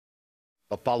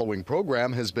The following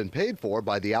program has been paid for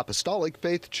by the Apostolic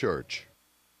Faith Church.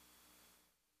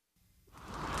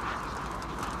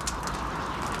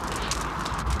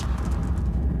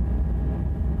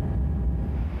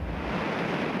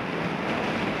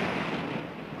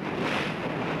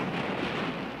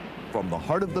 From the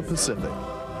heart of the Pacific,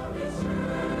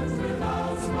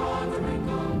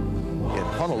 in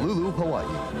Honolulu,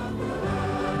 Hawaii.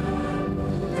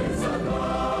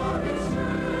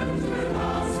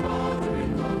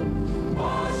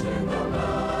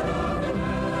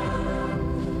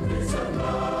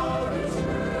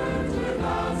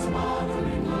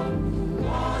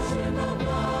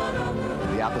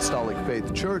 The Apostolic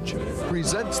Faith Church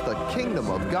presents the Kingdom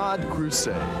of God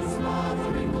Crusade.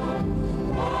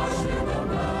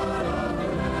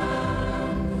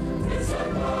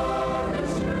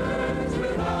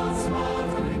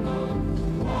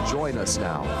 Join us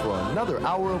now for another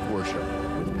hour of worship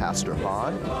with Pastor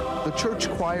Han, the church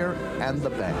choir, and the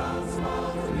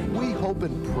band. We hope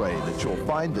and pray that you'll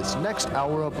find this next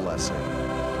hour a blessing.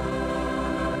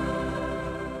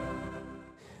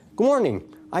 Good morning.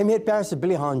 I'm Head Pastor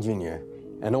Billy Han Jr.,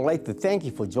 and I'd like to thank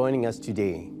you for joining us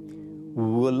today. We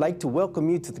would like to welcome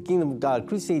you to the Kingdom of God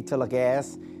Crusade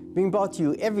telecast, being brought to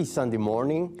you every Sunday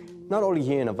morning, not only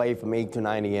here in Hawaii from 8 to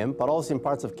 9 a.m., but also in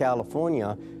parts of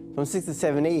California from 6 to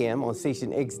 7 a.m. on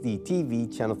station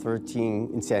XD-TV, Channel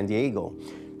 13 in San Diego,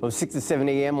 from 6 to 7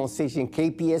 a.m. on station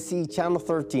KPSC, Channel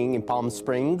 13 in Palm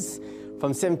Springs,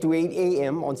 from 7 to 8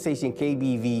 a.m. on station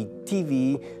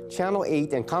KBV-TV, Channel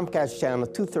 8 and Comcast Channel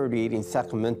 238 in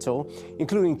Sacramento,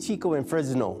 including Chico and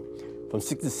Fresno, from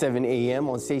 6 to 7 a.m.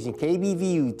 on station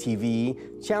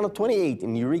KBVU-TV, Channel 28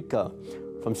 in Eureka,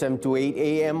 from 7 to 8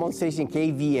 a.m. on station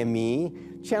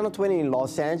KVME, Channel 20 in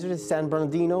Los Angeles, San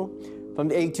Bernardino,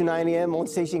 from 8 to 9 a.m. on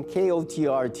station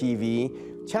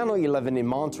KOTR-TV, Channel 11 in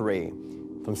Monterey,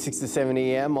 from 6 to 7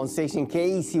 a.m. on station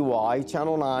KECY,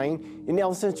 Channel 9 in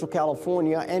El Centro,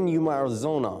 California, and Yuma,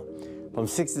 Arizona, from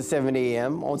 6 to 7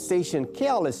 a.m. on station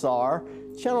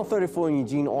KLSR, Channel 34 in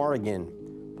Eugene, Oregon,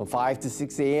 from 5 to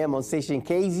 6 a.m. on station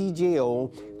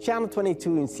KZJO, Channel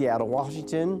 22 in Seattle,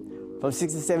 Washington, from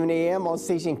 6 to 7 a.m. on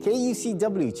station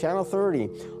KUCW, Channel 30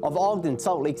 of Ogden,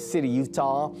 Salt Lake City,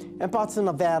 Utah, and parts of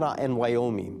Nevada and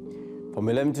Wyoming, from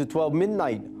 11 to 12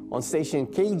 midnight on station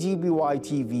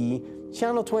KGBY-TV,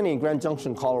 Channel 20 in Grand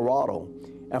Junction, Colorado,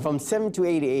 and from 7 to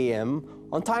 8 a.m.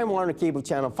 on Time Warner Cable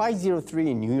Channel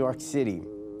 503 in New York City.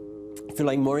 If you'd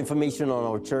like more information on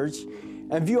our church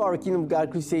and view our Kingdom of God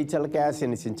Crusade telecast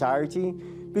in its entirety,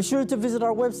 be sure to visit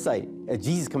our website at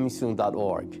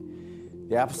JesusComingSoon.org.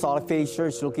 The Apostolic Faith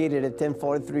Church, located at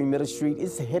 1043 Middle Street,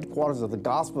 is the headquarters of the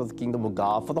gospel of the Kingdom of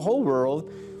God for the whole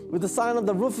world, with the sign on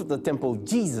the roof of the temple,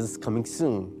 Jesus Coming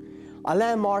Soon. A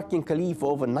landmark in Kalihi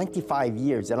for over 95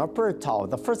 years, and our prayer tower,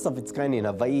 the first of its kind in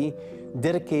Hawaii,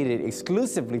 dedicated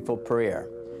exclusively for prayer.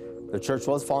 The church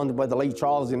was founded by the late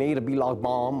Charles and Ada B.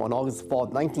 Logbom on August 4,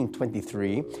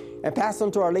 1923, and passed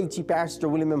on to our late Chief Pastor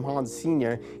William M. Hahn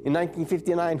Sr. in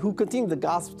 1959, who continued the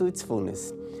gospel to its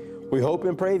fullness. We hope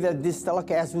and pray that this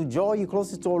telecast will draw you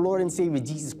closer to our Lord and Savior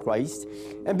Jesus Christ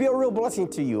and be a real blessing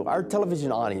to you, our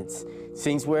television audience,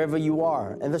 saints wherever you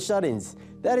are, and the shut-ins,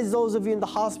 that is those of you in the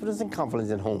hospitals and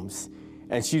convalescent homes.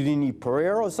 And should you need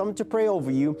prayer or someone to pray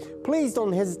over you, please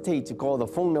don't hesitate to call the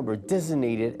phone number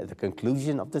designated at the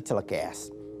conclusion of the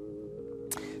telecast.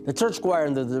 The church choir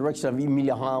under the direction of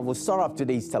Emilia Hahn will start off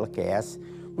today's telecast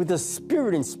with a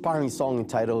spirit-inspiring song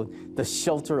entitled The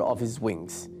Shelter of His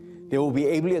Wings. They will be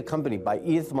ably accompanied by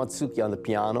Edith Matsuki on the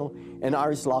piano and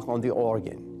Iris Locke on the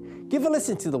organ. Give a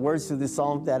listen to the words to this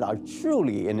song that are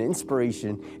truly an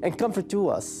inspiration and comfort to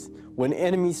us. When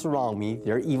enemies surround me,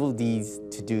 their evil deeds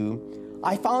to do,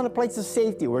 I found a place of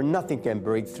safety where nothing can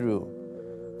break through.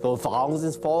 Though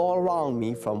thousands fall around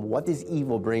me from what this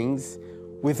evil brings,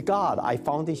 with God I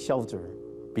found a shelter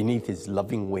beneath His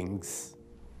loving wings.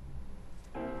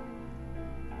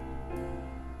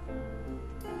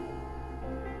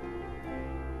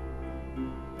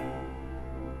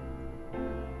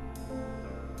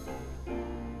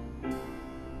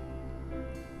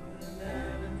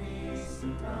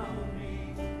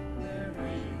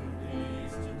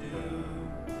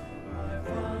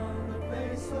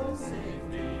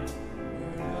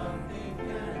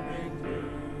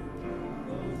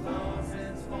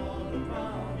 Thousands fall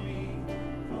around me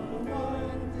from the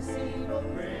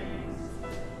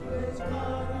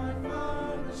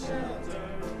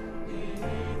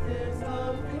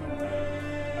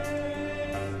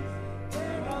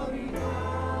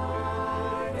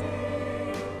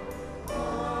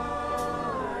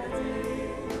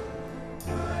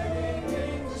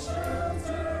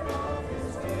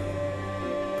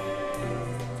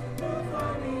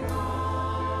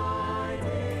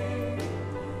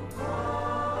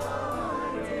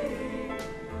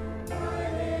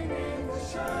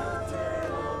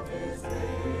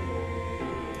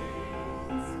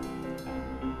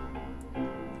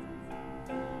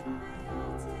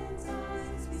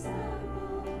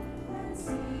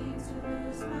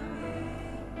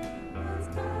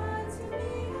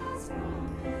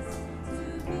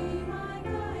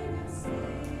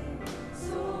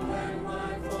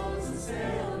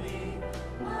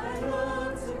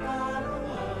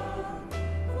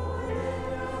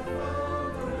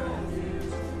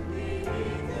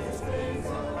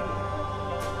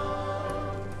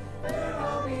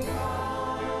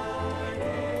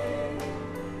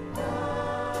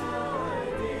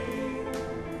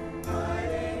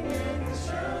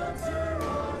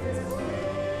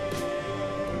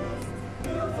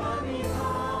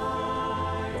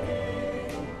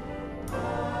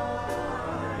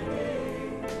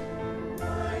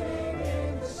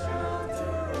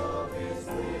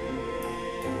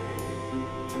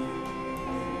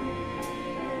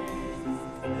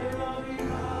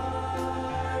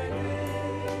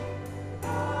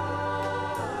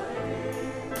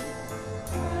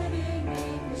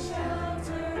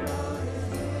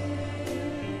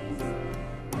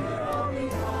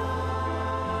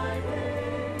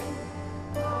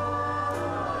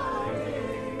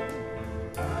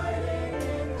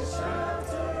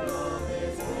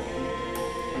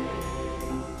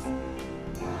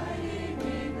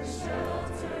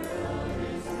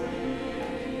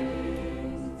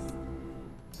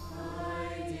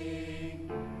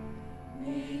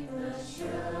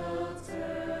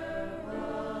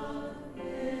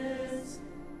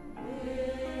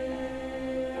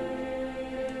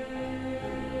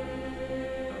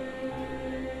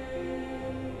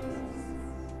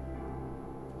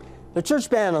The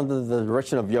church band, under the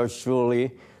direction of yours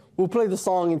truly, will play the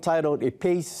song entitled "It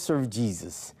Pays to Serve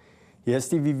Jesus." Yes,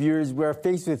 TV viewers, we are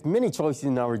faced with many choices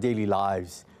in our daily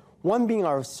lives, one being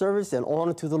our service and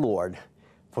honor to the Lord.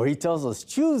 For he tells us,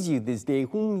 "Choose you this day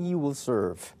whom you will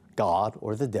serve, God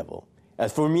or the devil.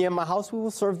 As for me and my house, we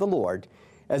will serve the Lord.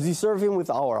 As we serve him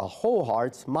with our whole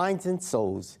hearts, minds, and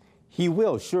souls, he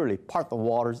will surely part the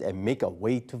waters and make a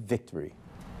way to victory."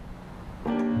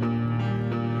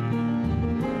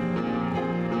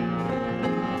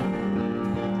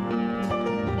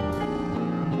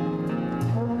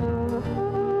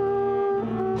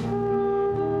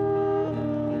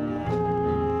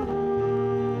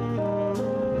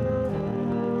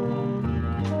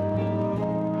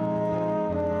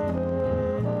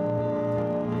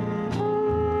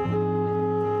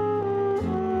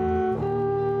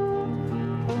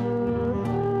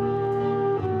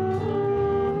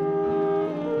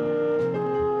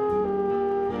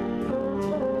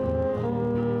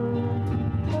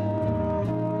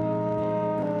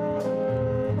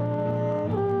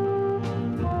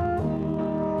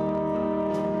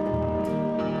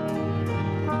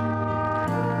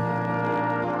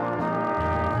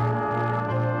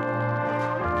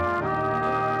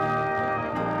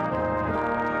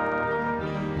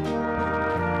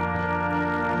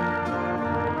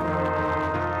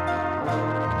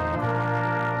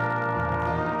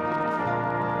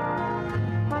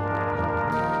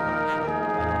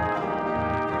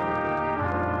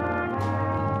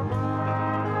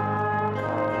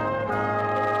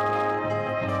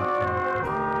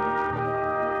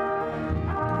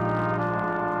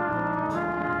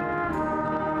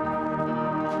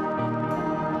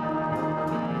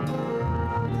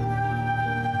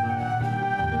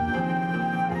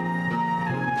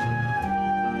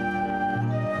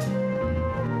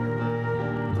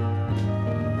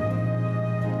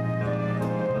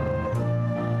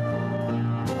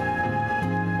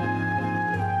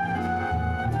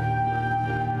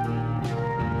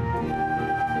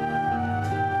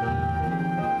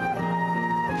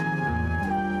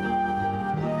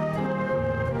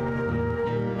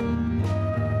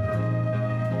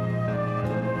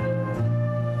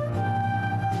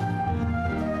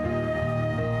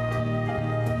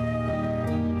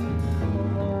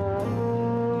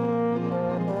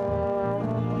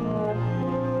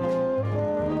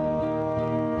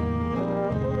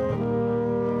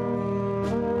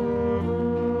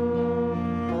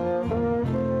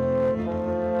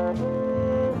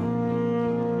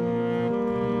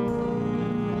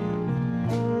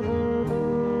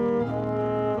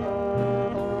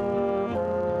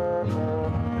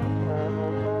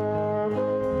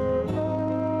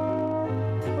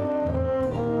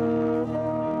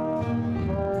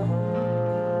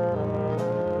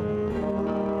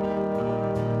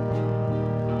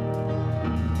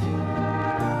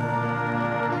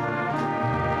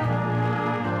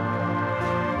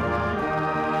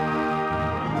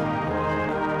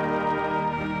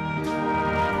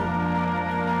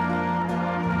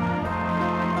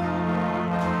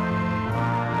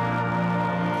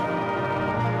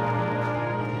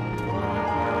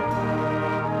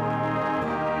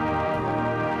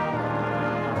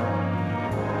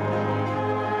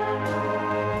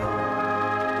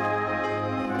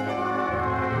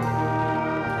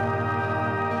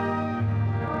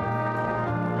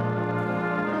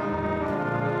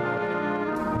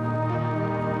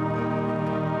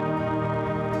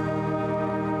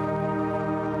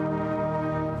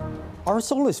 Our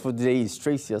soloist for today is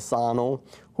Tracy Asano,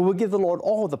 who will give the Lord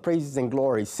all the praises and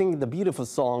glory, singing the beautiful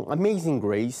song, "Amazing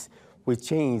Grace," "With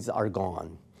Chains Are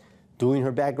Gone." Doing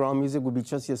her background music will be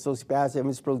Trustee Associate Pastor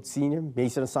Evans Broad Sr.,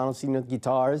 Mason Asano Sr. on the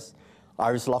guitars,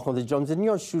 Iris Locke on the drums, and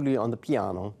yours truly on the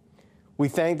piano. We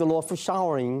thank the Lord for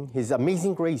showering his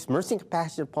amazing grace, mercy, and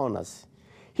compassion upon us.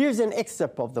 Here's an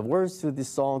excerpt of the words to this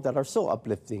song that are so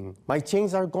uplifting. "My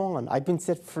chains are gone, I've been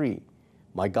set free.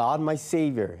 My God, my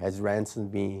Savior, has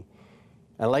ransomed me.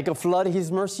 And like a flood,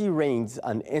 his mercy reigns,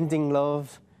 unending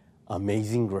love,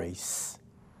 amazing grace."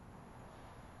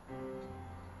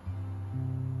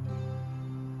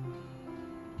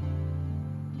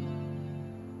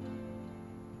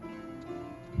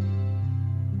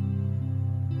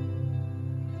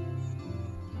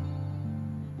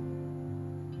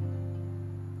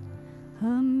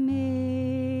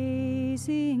 Amazing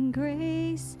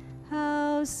grace,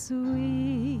 how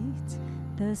sweet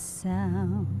the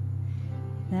sound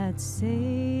that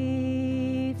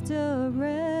saved a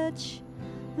wretch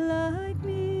like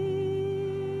me.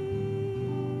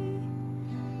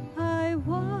 I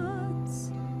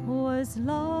once was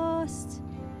lost,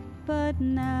 but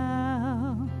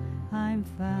now I'm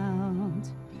found.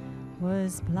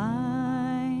 was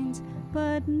blind,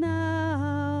 but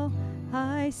now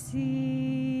I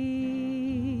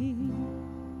see.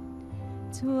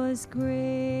 'Twas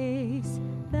grace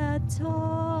that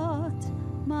taught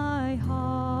my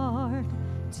heart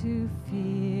to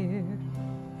fear,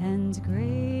 and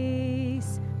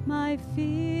grace my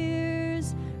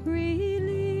fears relieved.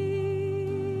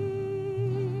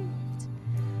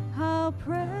 How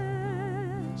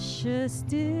precious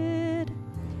did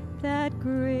that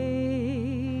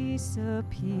grace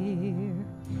appear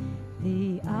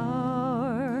the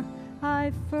hour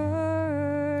I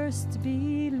first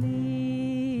believed.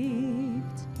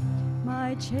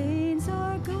 My chains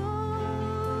are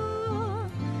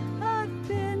gone, I've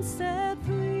been set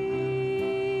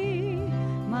free.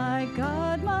 My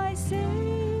God, my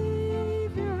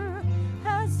Savior,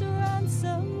 has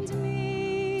ransomed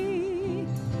me,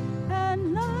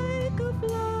 and like a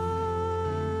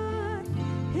flood,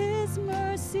 His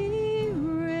mercy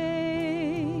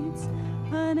reigns,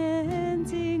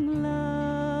 unending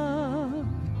love,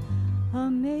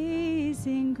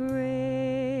 amazing grace.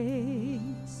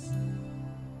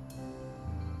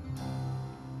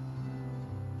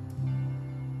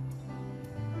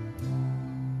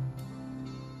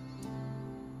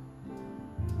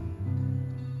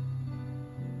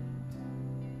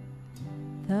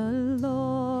 The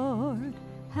Lord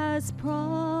has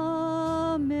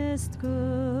promised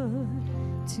good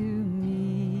to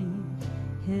me.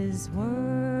 His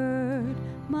word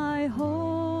my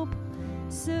hope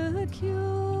secures.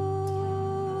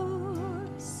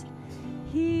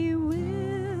 He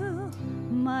will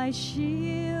my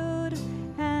shield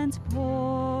and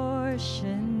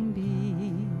portion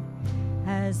be,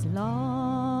 as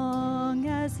long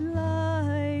as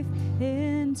life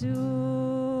endures.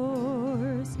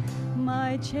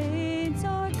 My chains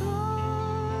are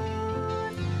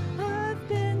gone, I've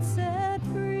been set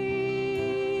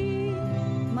free.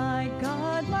 My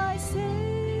God, my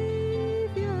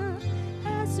Savior,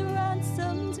 has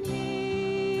ransomed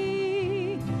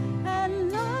me,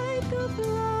 and like a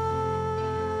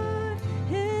flood,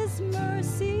 His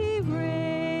mercy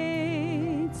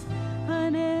reigns,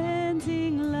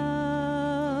 unending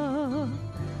love,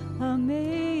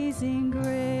 amazing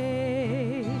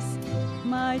grace.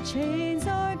 My chains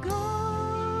are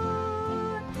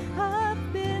gone,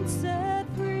 I've been set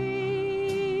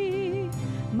free.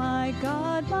 My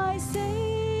God, my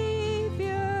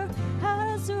Savior,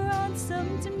 has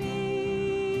ransomed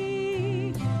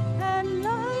me, and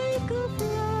like a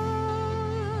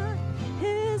flood,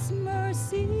 His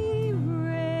mercy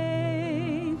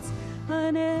reigns,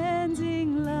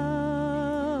 unending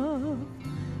love,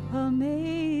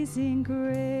 amazing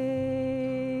grace.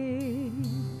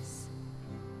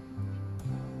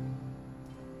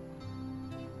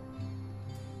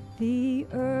 The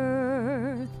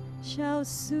earth shall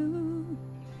soon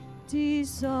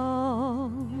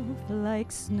dissolve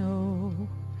like snow,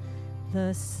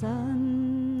 the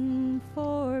sun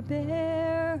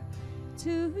forbear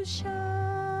to shine,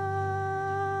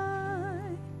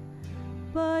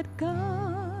 but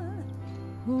God,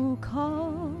 who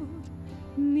called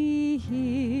me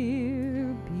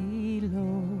here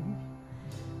below,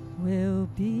 will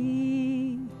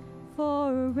be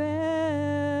forever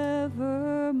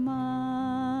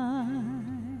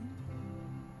mine,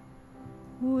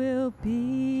 will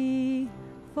be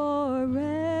forever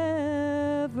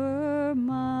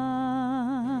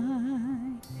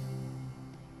mine.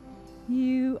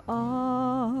 You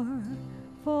are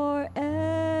forever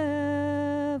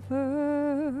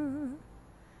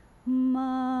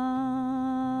mine.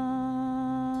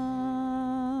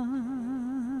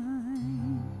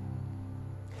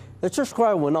 The church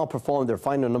choir will now perform their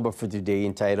final number for today,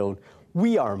 entitled,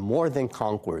 "We Are More Than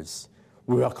Conquerors."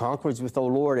 We are conquerors with our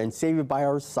Lord and Savior by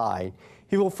our side.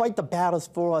 He will fight the battles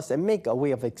for us and make a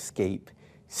way of escape.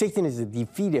 Satan is a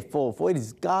defeated foe, for it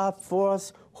is God for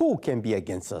us. Who can be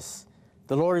against us?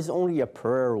 The Lord is only a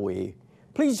prayer away.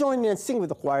 Please join me and sing with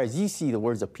the choir as you see the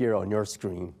words appear on your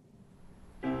screen.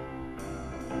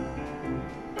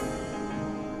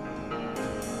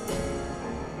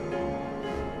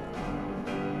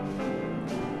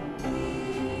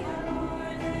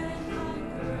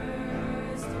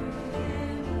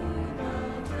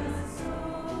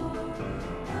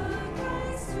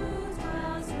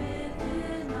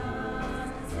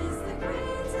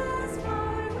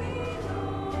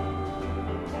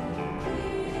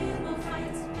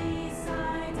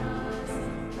 Beside us,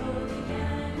 though the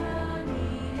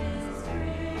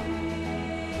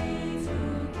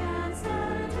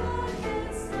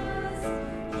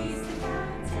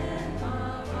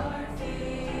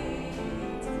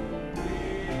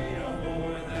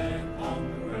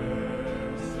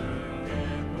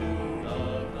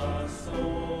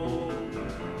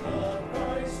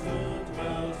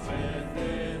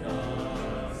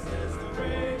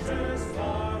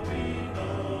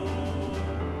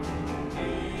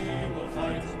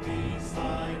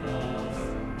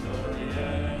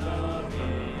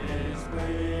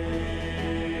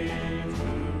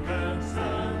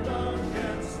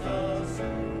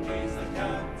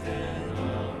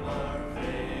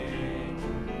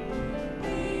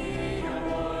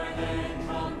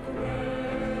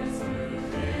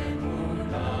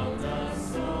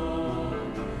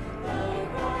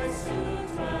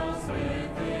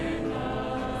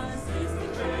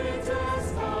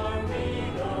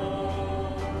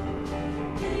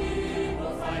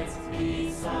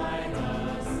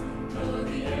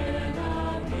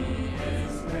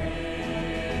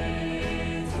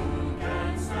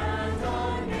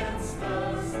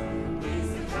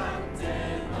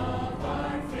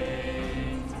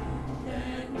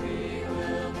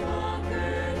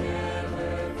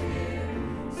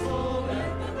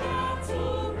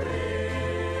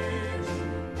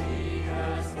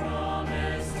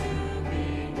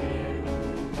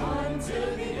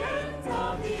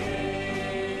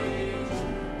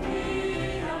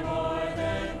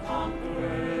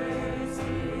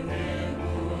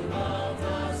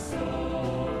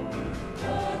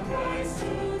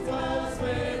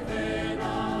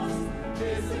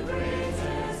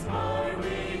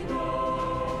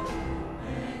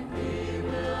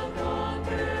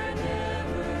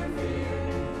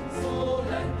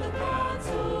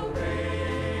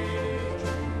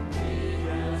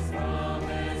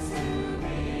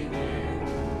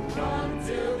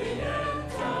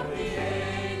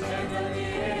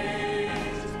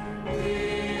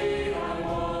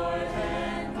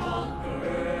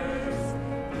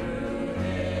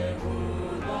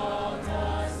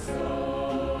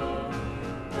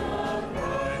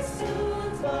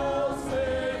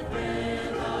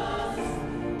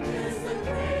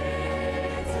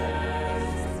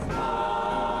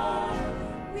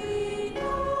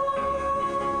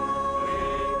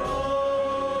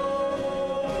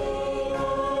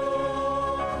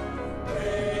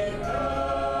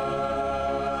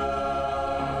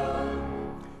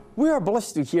We are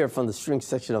blessed to hear from the string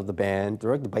section of the band,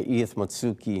 directed by Edith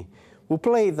Matsuki, who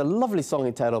played the lovely song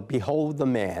entitled Behold the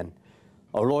Man.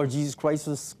 Our Lord Jesus Christ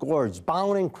was scourged,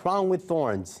 bound and crowned with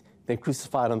thorns, then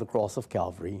crucified on the cross of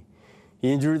Calvary.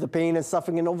 He endured the pain and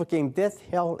suffering and overcame death,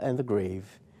 hell, and the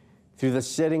grave. Through the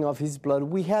shedding of his blood,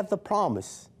 we have the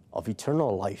promise of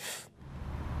eternal life.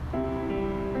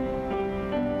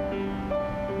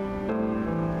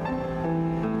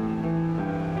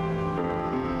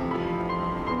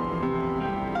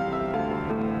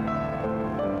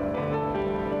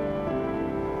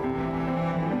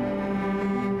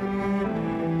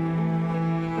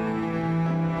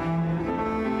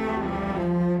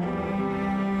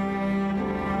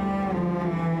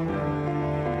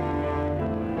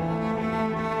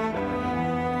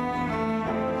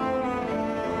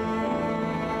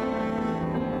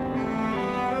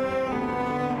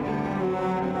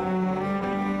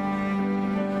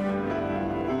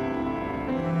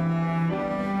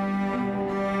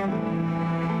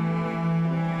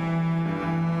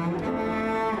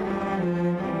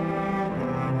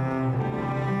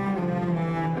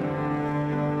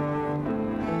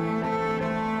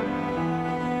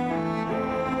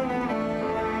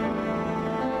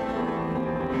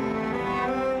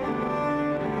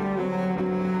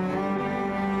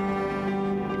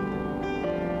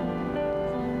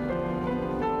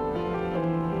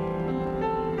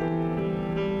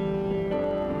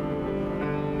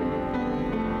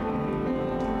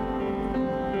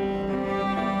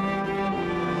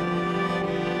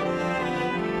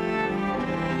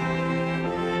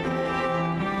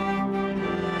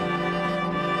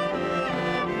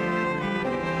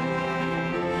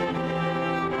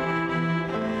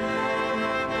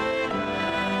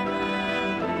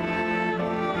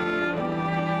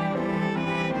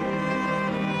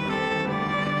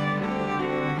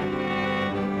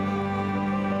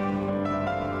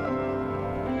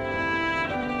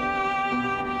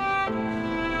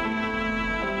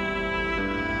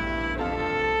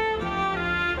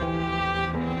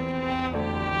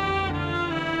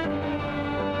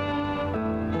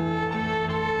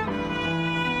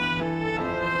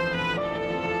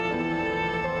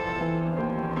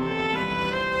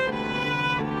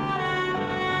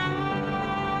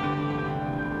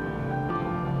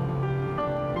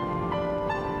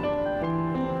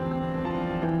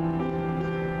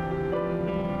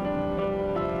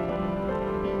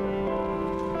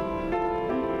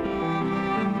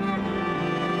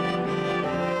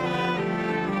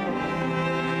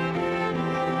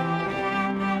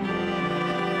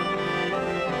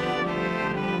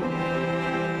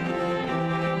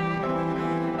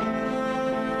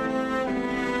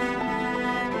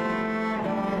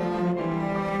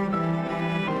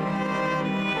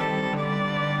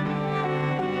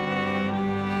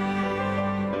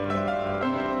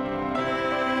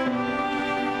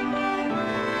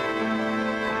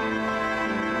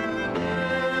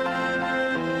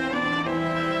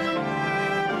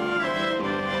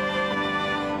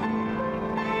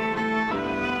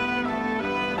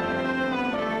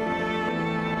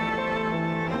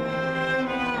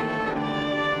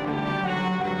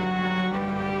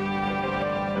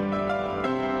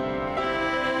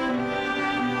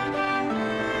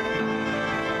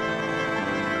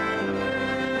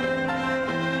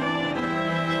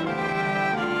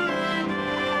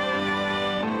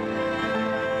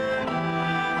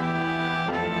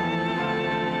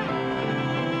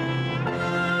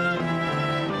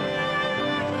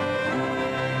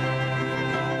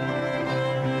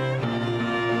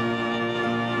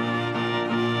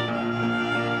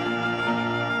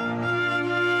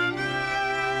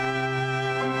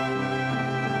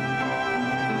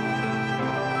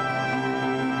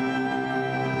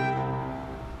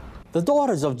 The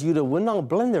daughters of Judah will now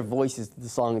blend their voices to the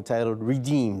song entitled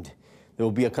Redeemed. They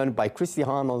will be accompanied by Christy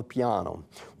Hahn on the piano.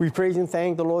 We praise and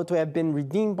thank the Lord to have been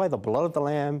redeemed by the blood of the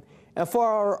Lamb and for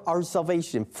our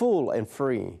salvation full and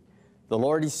free. The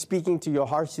Lord is speaking to your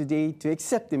hearts today to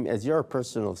accept Him as your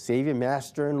personal Savior,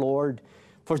 Master, and Lord.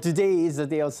 For today is the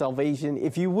day of salvation,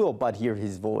 if you will but hear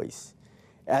His voice.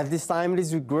 At this time, it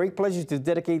is with great pleasure to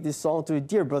dedicate this song to a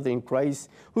dear brother in Christ,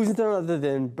 who is none other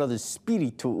than Brother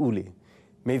Speedy Tu'uli.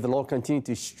 May the Lord continue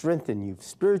to strengthen you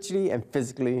spiritually and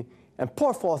physically and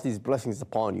pour forth His blessings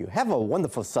upon you. Have a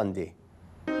wonderful Sunday.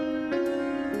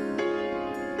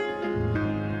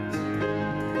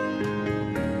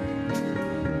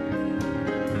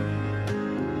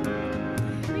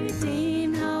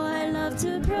 Redeemed, how I love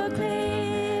to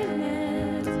proclaim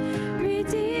it.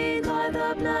 Redeemed by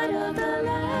the blood of the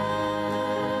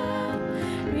Lamb.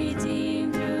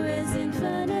 Redeemed through His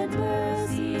infinite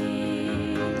mercy.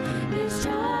 His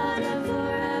child and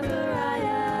forever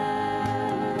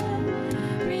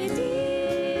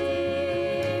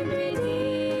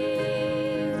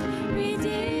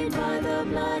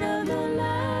blood of the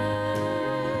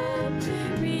Lamb.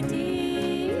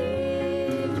 Redeemed,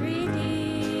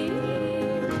 redeemed,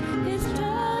 His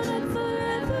child, and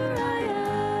forever I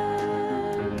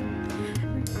am.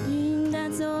 Redeemed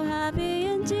and so happy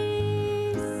in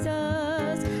Jesus,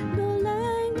 no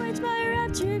language my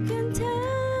rapture can tell.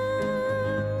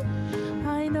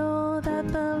 I know that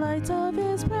the light of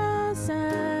His presence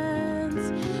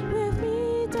with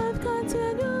me doth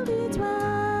continually dwell.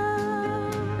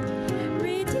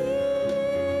 Redeemed,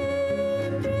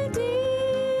 redeemed,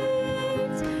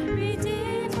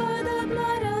 redeemed by the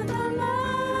blood of the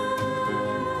Lamb.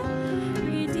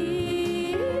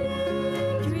 Redeemed,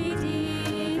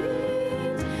 redeemed,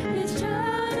 His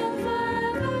child, and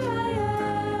forever I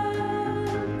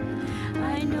am.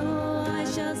 I know I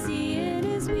shall see in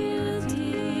His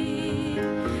beauty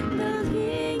the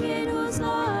King in whose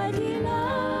law I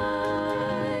delight,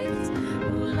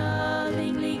 who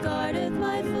lovingly guardeth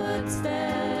my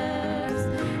footsteps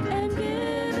and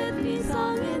giveth me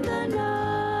song in the night.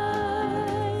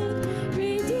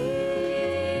 Redeemed,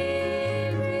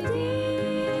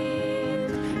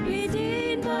 redeemed,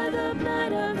 redeemed by the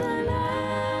blood of the Lamb.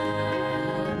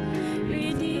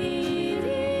 Redeemed,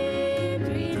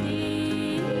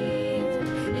 redeemed,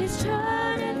 His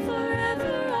child, and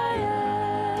forever I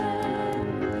am.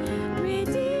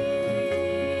 Redeemed,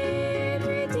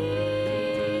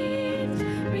 redeemed,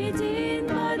 redeemed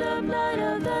by the blood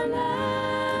of the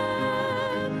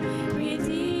Lamb.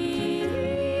 Redeemed,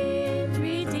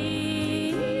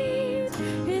 redeemed,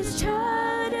 His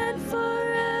child, and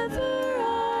forever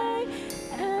I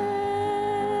am.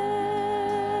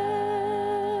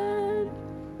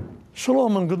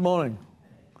 Shalom and good morning.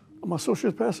 I'm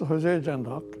Associate Pastor Jose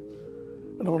Jandok,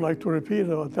 and I would like to repeat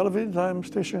our television time,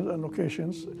 stations, and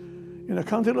locations in the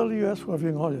continental U.S. for a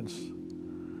viewing audience,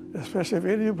 especially if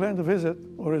any of you plan to visit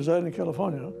or reside in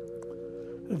California.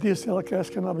 These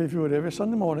telecasts can now be viewed every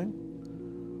Sunday morning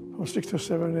from 6 to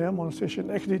 7 a.m. on station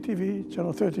XD-TV,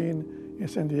 Channel 13 in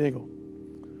San Diego,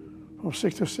 from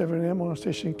 6 to 7 a.m. on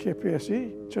station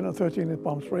KPSE, Channel 13 in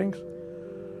Palm Springs,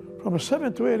 from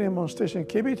 7 to 8 a.m. on station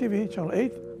KBTV, Channel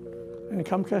 8, and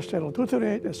Comcast Channel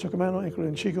 238 in Sacramento,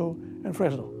 including Chico and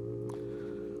Fresno.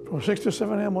 From 6 to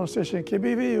 7 a.m. on station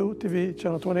KBVU TV,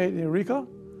 Channel 28 in Eureka.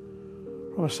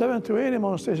 From 7 to 8 a.m.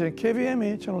 on station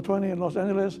KVME, Channel 20 in Los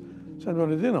Angeles, San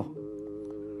Bernardino.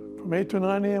 From 8 to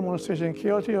 9 a.m. on station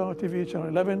KRTO TV, Channel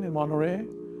 11 in Monterey.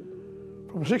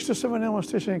 From 6 to 7 a.m. on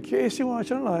station KACY,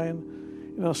 Channel 9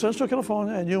 in Central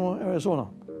California and Yuma, Arizona.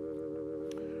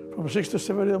 From 6 to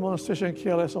 7 a.m. on station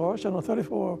KLSR, Channel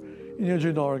 34 in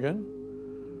Eugene, Oregon.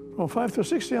 From 5 to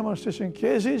 6 a.m. on station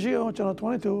KZGO, Channel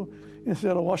 22 in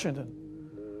Seattle, Washington.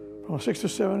 From 6 to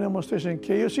 7 a.m. on station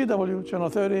KUCW, Channel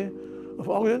 30 of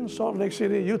Ogden, Salt Lake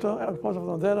City, Utah, parts of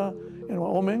Nevada, and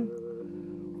Wyoming.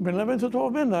 From 11 to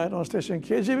 12 midnight on station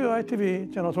KGBY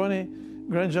TV, Channel 20,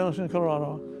 Grand Junction,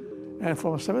 Colorado. And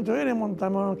from 7 to 8 a.m. on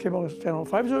Diamond Cable, Channel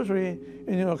 503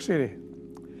 in New York City.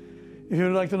 If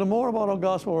you'd like to know more about our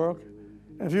gospel work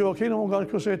and view our Kingdom of God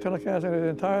Crusade telecast in its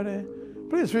entirety,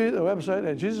 please visit our website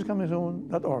at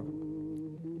jesuscomingsoon.org.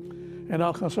 And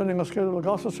now concerning our schedule of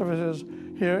gospel services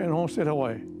here in Homestead,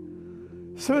 Hawaii.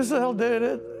 Services are held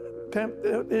daily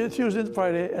Tuesday and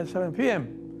Friday at 7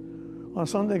 p.m. On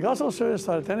Sunday, gospel service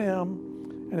starts at 10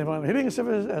 a.m. and divine healing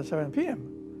service at 7 p.m.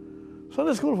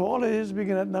 Sunday school for all ages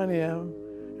begin at 9 a.m.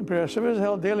 and prayer service is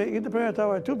held daily in the prayer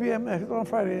tower at 2 p.m. and on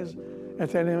Fridays at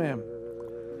 10 a.m.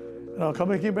 And our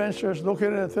Community Branch Church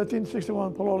located at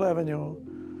 1361 Palo Avenue.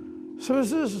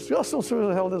 Services, gospel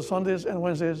services are held on Sundays and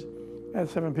Wednesdays at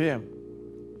 7 p.m.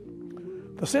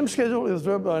 The same schedule is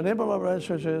observed by neighborhood branch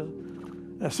churches.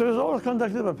 The service is always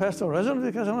conducted by Pastor Resident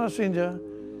Vikas Senior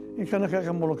in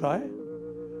Kanakaka, Molokai,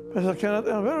 Pastor Kenneth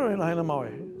M. Vera in Lahaina,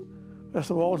 Maui,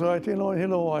 Pastor Walter Aitino in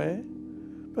Hilo, Hawaii,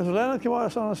 Pastor Leonard Kiwai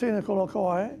Sana Senior in Kolo,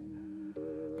 Kauai,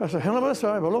 Pastor Henry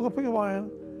Besar in Baloka, Hawaiian,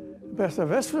 and Pastor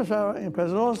Vesper Farah in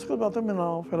President's School,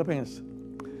 Mindanao, Philippines.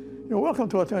 You're welcome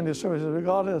to attend these services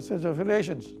regardless of your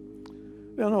affiliations.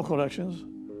 There are no collections.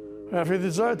 If you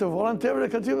desire to voluntarily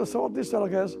continue to support these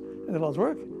telecasts and the Lord's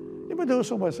work, you may do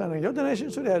so by sending your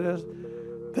donations to the address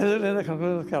designated at the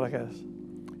conclusion of the telecast.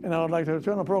 And I would like to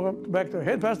return the program back to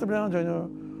Head Pastor Billy Hahn Jr.,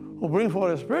 who bring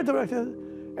forward a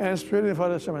spirit-directed and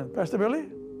spirit-inspired sermon. Pastor Billy?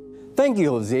 Thank you,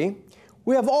 Jose.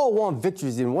 We have all won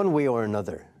victories in one way or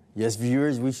another. Yes,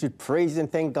 viewers, we should praise and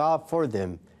thank God for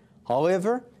them.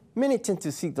 However, many tend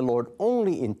to seek the Lord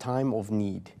only in time of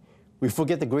need. We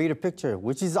forget the greater picture,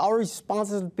 which is our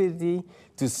responsibility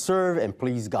to serve and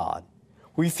please God.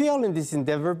 We fail in this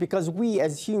endeavor because we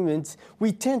as humans,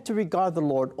 we tend to regard the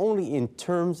Lord only in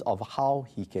terms of how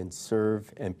He can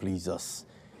serve and please us.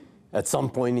 At some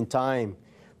point in time,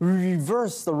 we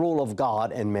reverse the role of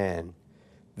God and man.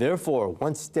 Therefore,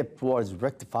 one step towards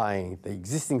rectifying the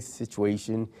existing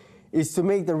situation is to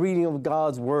make the reading of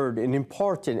God's Word an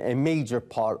important and major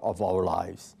part of our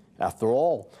lives. After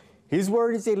all, His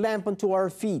Word is a lamp unto our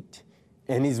feet,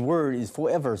 and His Word is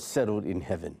forever settled in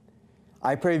heaven.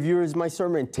 I pray, viewers, my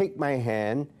sermon, Take My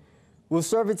Hand, will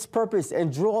serve its purpose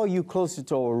and draw you closer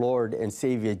to our Lord and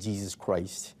Savior Jesus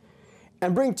Christ,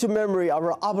 and bring to memory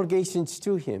our obligations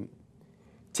to Him.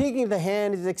 Taking the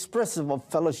hand is expressive of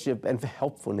fellowship and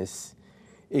helpfulness.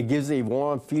 It gives a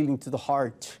warm feeling to the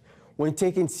heart when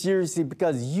taken seriously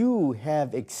because you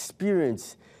have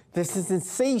experienced the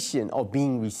sensation of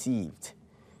being received.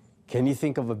 Can you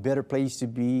think of a better place to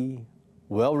be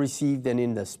well received than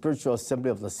in the spiritual assembly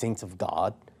of the saints of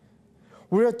God?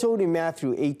 We are told in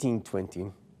Matthew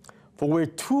 18:20, "For where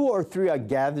two or three are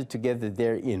gathered together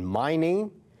there in my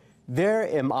name, there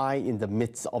am I in the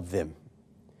midst of them."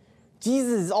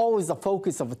 Jesus is always the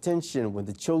focus of attention when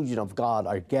the children of God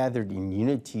are gathered in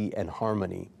unity and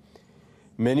harmony.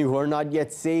 Many who are not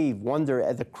yet saved wonder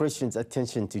at the Christian's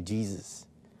attention to Jesus.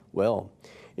 Well,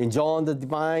 in John, the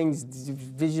divine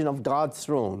vision of God's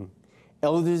throne,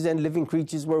 elders and living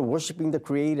creatures were worshiping the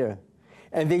Creator.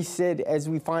 And they said, as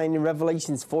we find in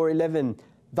Revelations 4:11,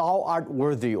 "Thou art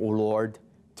worthy, O Lord,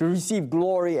 to receive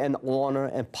glory and honor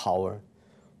and power.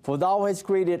 For thou hast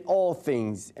created all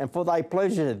things, and for thy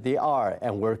pleasure they are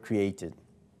and were created."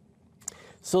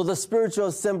 So the spiritual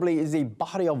assembly is a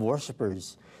body of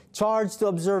worshipers charged to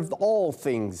observe all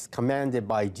things commanded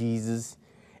by Jesus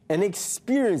and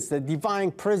experience the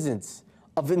divine presence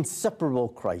of inseparable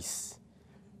Christ.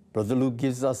 Brother Luke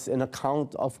gives us an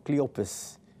account of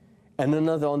Cleopas and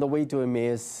another on the way to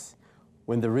Emmaus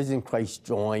when the risen Christ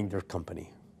joined their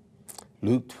company.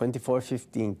 Luke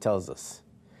 24:15 tells us,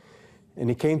 "And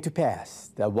it came to pass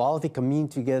that while they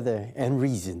communed together and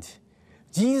reasoned,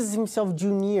 Jesus himself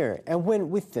drew near and went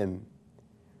with them."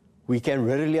 We can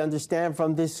readily understand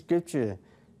from this scripture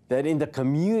that in the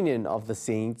communion of the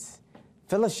saints,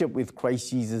 fellowship with Christ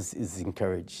Jesus is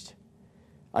encouraged.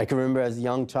 I can remember as a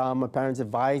young child, my parents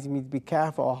advised me to be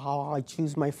careful how I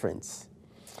choose my friends.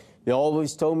 They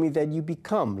always told me that you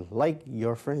become like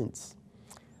your friends.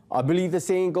 I believe the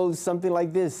saying goes something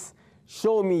like this: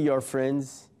 "Show me your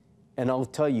friends, and I'll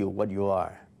tell you what you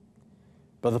are."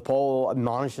 Brother Paul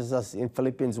admonishes us in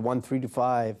Philippians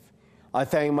 1:3-5. "I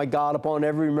thank my God upon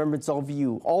every remembrance of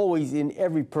you, always in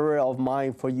every prayer of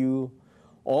mine for you,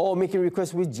 all making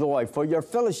requests with joy for your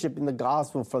fellowship in the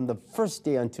gospel from the first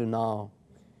day until now."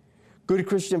 Good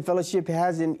Christian fellowship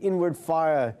has an inward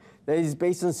fire that is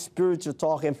based on spiritual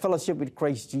talk and fellowship with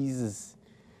Christ Jesus.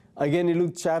 Again, in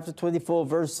Luke chapter 24,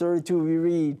 verse 32, we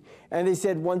read, "And they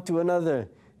said one to another,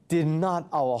 'Did not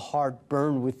our heart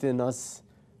burn within us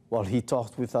while he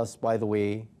talked with us by the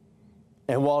way,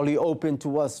 and while he opened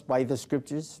to us by the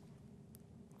scriptures?'"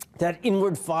 That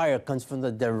inward fire comes from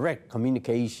the direct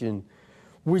communication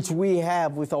which we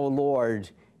have with our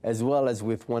Lord as well as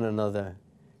with one another.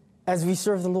 As we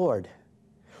serve the Lord,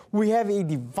 we have a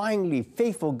divinely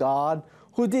faithful God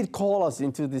who did call us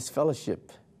into this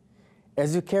fellowship.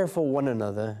 As we care for one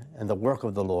another and the work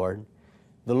of the Lord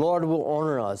will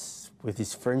honor us with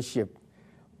his friendship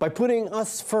by putting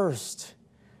us first.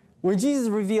 When Jesus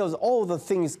reveals all the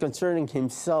things concerning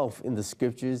himself in the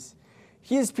scriptures,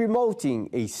 he is promoting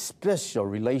a special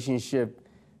relationship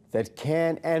that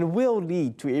can and will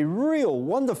lead to a real,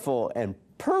 wonderful, and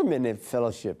permanent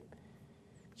fellowship.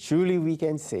 Truly we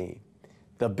can say,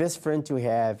 the best friend to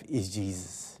have is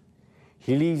Jesus.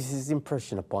 He leaves his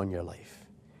impression upon your life.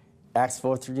 Acts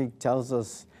 4:3 tells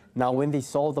us, "Now when they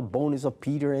saw the boldness of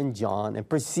Peter and John and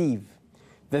perceived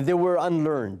that they were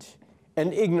unlearned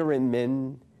and ignorant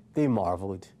men, they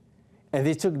marveled, and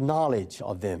they took knowledge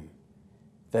of them,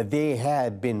 that they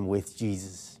had been with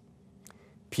Jesus."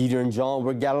 Peter and John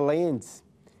were Galileans,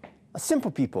 a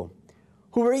simple people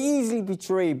who were easily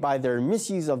betrayed by their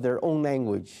misuse of their own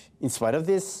language. In spite of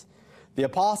this, the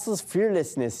apostles'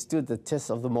 fearlessness stood the test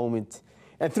of the moment,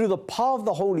 and through the power of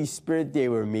the Holy Spirit, they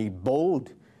were made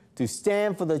bold to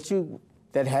stand for the truth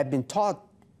that had been taught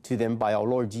to them by our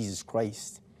Lord Jesus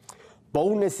Christ.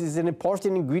 Boldness is an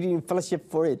important ingredient in fellowship,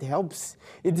 for it helps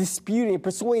in disputing and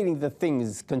persuading the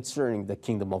things concerning the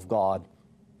kingdom of God.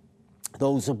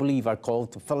 Those who believe are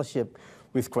called to fellowship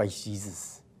with Christ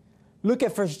Jesus. Look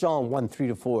at 1 John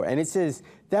 1:3-4, and it says,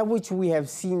 "That which we have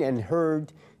seen and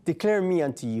heard declare me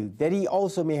unto you, that he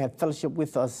also may have fellowship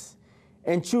with us.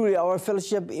 And truly our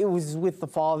fellowship it was with the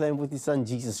Father and with his Son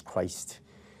Jesus Christ.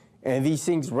 And these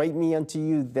things write me unto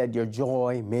you, that your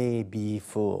joy may be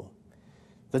full."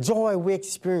 The joy we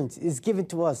experience is given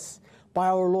to us by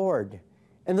our Lord,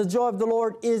 and the joy of the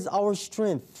Lord is our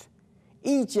strength.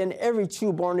 Each and every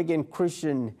true born-again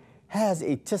Christian has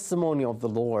a testimony of the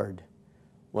Lord.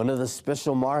 One of the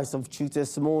special marks of true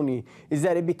testimony is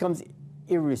that it becomes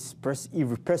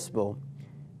irrepressible.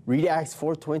 Read Acts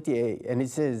 4:28, and it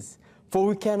says, "For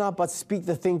we cannot but speak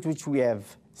the things which we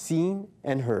have seen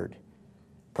and heard."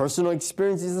 Personal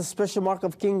experience is a special mark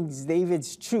of King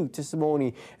David's true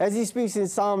testimony, as he speaks in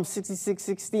Psalm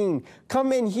 66:16,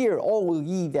 "Come and hear, all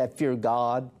ye that fear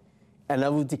God, and I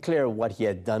will declare what he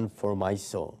had done for my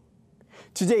soul."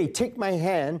 Today, "Take my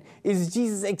hand" is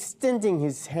Jesus extending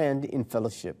his hand in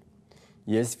fellowship.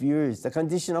 Yes, viewers, the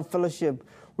condition of fellowship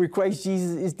with Christ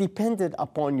Jesus is dependent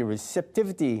upon your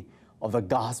receptivity of the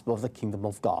gospel of the kingdom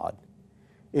of God.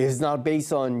 It is not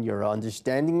based on your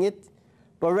understanding it,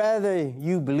 but rather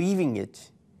you believing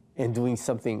it and doing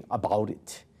something about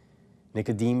it.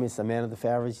 Nicodemus, a man of the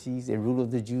Pharisees, a ruler of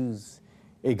the Jews,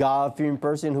 a God-fearing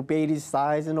person who paid his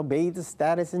tithes and obeyed the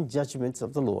status and judgments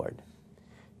of the Lord,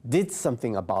 did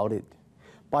something about it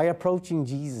by approaching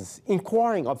Jesus,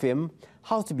 inquiring of him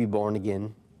how to be born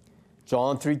again.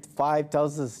 John 3:5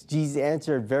 tells us, Jesus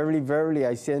answered, "Verily, verily,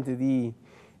 I say unto thee,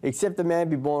 except a man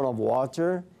be born of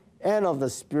water and of the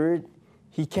Spirit,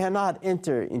 he cannot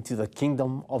enter into the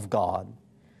kingdom of God."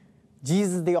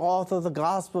 Jesus, the author of the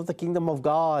gospel of the kingdom of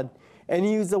God, and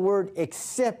he used the word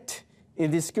 "except" in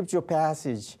this scriptural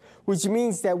passage, which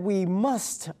means that we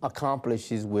must accomplish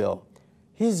his will,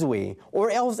 his way, or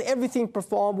else everything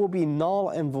performed will be null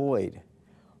and void.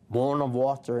 Born of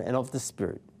water and of the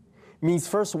Spirit means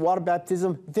first water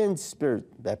baptism, then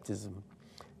Spirit baptism.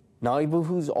 Now it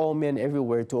behooves all men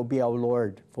everywhere to obey our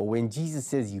Lord, for when Jesus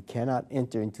says you cannot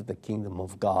enter into the kingdom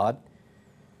of God,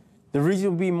 the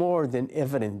reason will be more than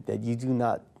evident that you do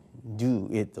not do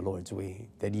it the Lord's way,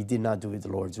 that he did not do it the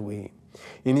Lord's way.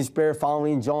 In his prayer found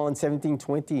in John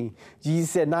 17:20,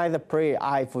 Jesus said, "Neither pray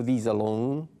I for these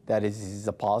alone," that is his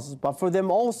apostles, "but for them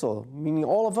also," meaning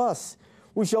all of us,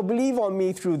 "who shall believe on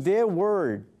me through their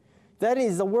word." That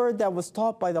is the word that was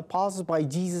taught by the apostles, by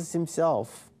Jesus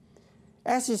himself.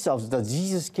 Ask yourselves, does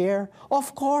Jesus care?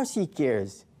 Of course he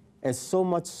cares, and so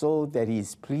much so that he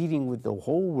is pleading with the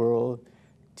whole world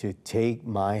to take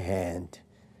my hand.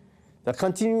 The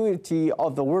continuity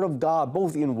of the Word of God,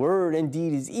 both in word and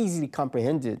deed, is easily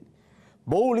comprehended.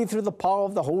 Boldly through the power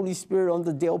of the Holy Spirit on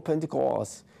the day of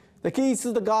Pentecost, the keys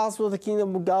to the gospel of the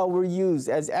kingdom of God were used,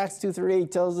 as Acts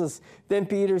 2:38 tells us, "Then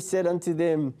Peter said unto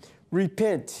them,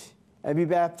 Repent and be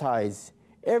baptized,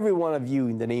 every one of you,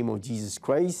 in the name of Jesus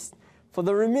Christ, for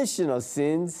the remission of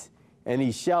sins, and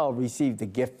he shall receive the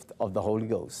gift of the Holy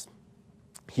Ghost."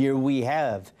 Here we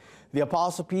have the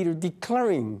Apostle Peter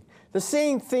declaring the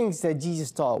same things that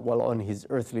Jesus taught while on his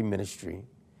earthly ministry.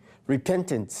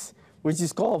 Repentance, which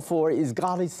is called for, is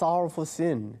godly sorrow for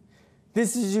sin.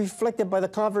 This is reflected by the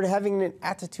convert having an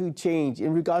attitude change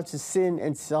in regards to sin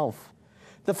and self.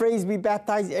 The phrase, "be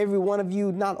baptized every one of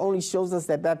you," not only shows us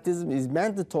that baptism is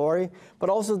mandatory, but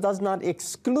also does not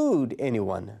exclude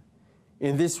anyone.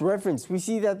 In this reference, we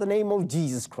see that the name of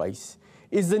Jesus Christ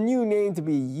is the new name to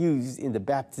be used in the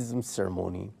baptism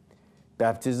ceremony.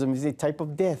 Baptism is a type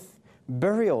of death,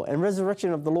 burial, and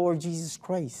resurrection of the Lord Jesus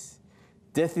Christ.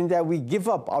 Death in that we give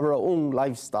up our own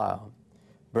lifestyle.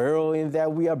 Burial in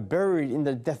that we are buried in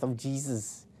the death of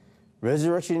Jesus.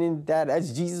 Resurrection in that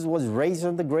as Jesus was raised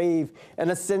from the grave and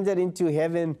ascended into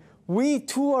heaven, we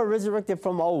too are resurrected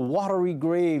from our watery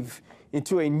grave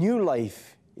into a new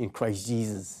life in Christ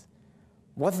Jesus.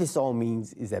 What this all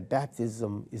means is that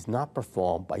baptism is not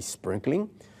performed by sprinkling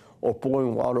or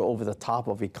pouring water over the top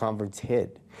of a convert's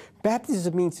head.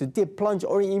 Baptism means to dip, plunge,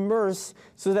 or immerse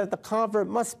so that the convert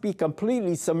must be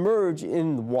completely submerged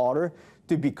in water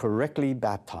to be correctly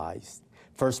baptized.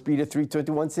 1 Peter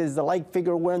 3:21 says, "The like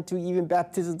figure whereunto even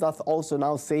baptism doth also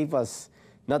now save us,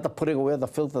 not the putting away of the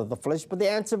filth of the flesh, but the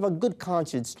answer of a good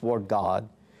conscience toward God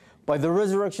by the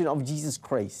resurrection of Jesus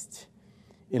Christ."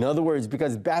 In other words,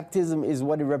 because baptism is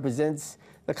what it represents,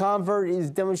 the convert is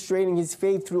demonstrating his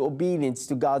faith through obedience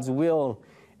to God's will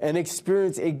and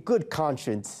experience a good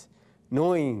conscience,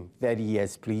 knowing that he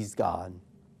has pleased God.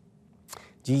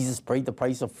 Jesus paid the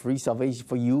price of free salvation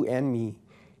for you and me,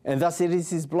 and thus it is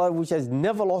his blood which has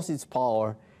never lost its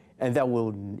power and that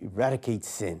will eradicate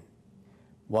sin.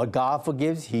 What God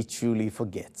forgives, he truly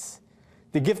forgets.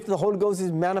 The gift of the Holy Ghost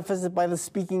is manifested by the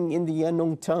speaking in the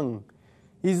unknown tongue.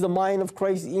 He is the mind of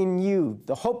Christ in you,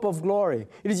 the hope of glory.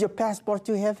 It is your passport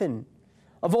to heaven.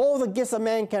 Of all the gifts a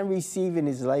man can receive in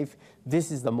his life,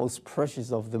 this is the most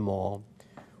precious of them all.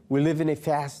 We live in a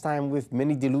fast time with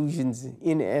many delusions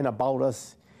in and about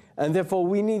us, and therefore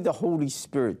we need the Holy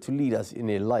Spirit to lead us in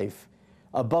a life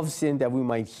above sin, that we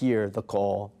might hear the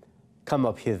call, come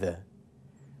up hither.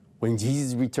 When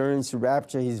Jesus returns to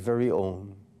rapture his very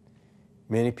own,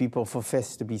 many people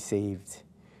profess to be saved.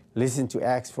 Listen to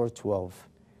Acts 4:12.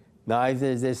 Neither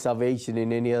is there salvation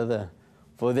in any other,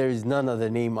 for there is none other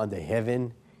name under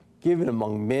heaven given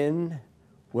among men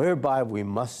whereby we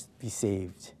must be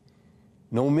saved.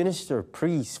 No minister,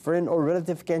 priest, friend, or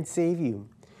relative can save you.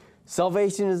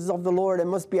 Salvation is of the Lord and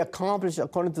must be accomplished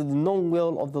according to the known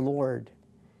will of the Lord.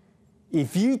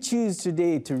 If you choose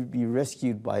today to be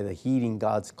rescued by the heeding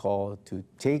God's call to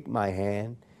take my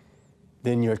hand,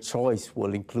 then your choice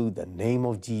will include the name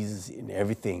of Jesus in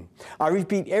everything. I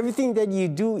repeat, everything that you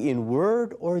do in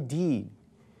word or deed.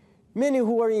 Many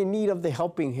who are in need of the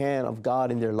helping hand of God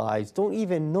in their lives don't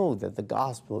even know that the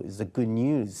gospel is the good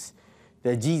news,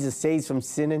 that Jesus saves from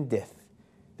sin and death,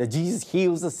 that Jesus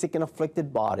heals the sick and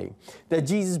afflicted body, that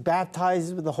Jesus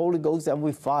baptizes with the Holy Ghost and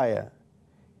with fire,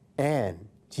 and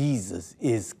Jesus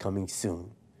is coming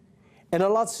soon, and a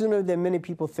lot sooner than many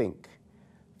people think.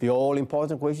 The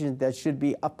all-important question that should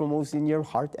be uppermost in your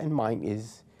heart and mind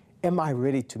is, am I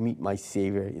ready to meet my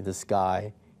Savior in the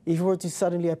sky if he were to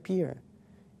suddenly appear?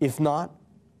 If not,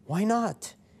 why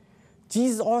not?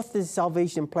 Jesus authored the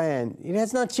salvation plan. It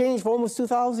has not changed for almost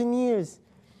 2,000 years.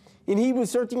 In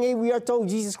Hebrews 13:8, we are told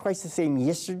Jesus Christ is the same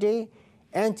yesterday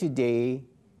and today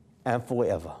and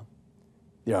forever.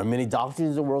 There are many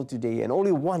doctrines in the world today, and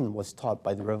only one was taught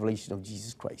by the revelation of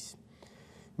Jesus Christ.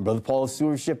 In Brother Paul's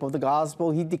stewardship of the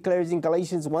gospel, he declares in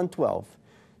Galatians 1:12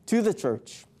 to the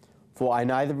church, "For I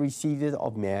neither received it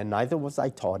of man, neither was I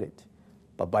taught it,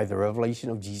 but by the revelation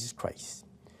of Jesus Christ."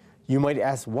 You might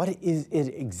ask, what is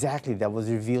it exactly that was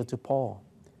revealed to Paul?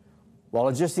 While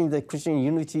addressing the Christian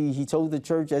unity, he told the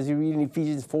church, as you read in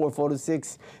Ephesians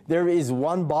 4:4-6, there is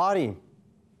one body.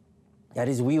 That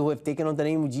is, we who have taken on the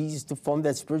name of Jesus to form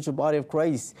that spiritual body of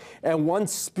Christ, and one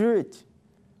Spirit.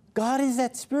 God is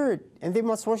that Spirit, and they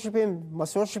must worship Him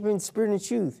in spirit and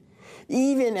truth,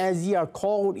 even as ye are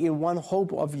called in one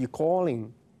hope of your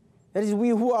calling. That is, we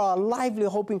who are lively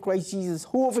hope in Christ Jesus,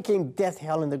 who overcame death,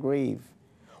 hell, and the grave.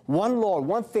 One Lord,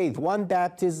 one faith, one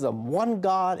baptism, one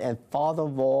God and Father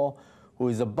of all, who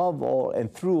is above all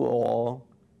and through all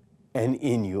and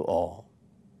in you all.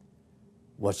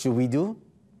 What should we do?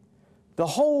 The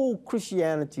whole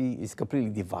Christianity is completely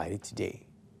divided today.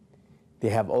 They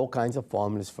have all kinds of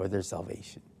formulas for their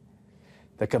salvation.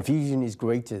 The confusion is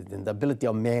greater than the ability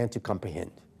of man to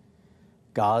comprehend.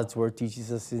 God's word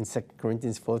teaches us in 2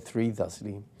 Corinthians 4:3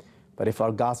 thusly, "But if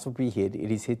our gospel be hid,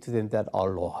 it is hid to them that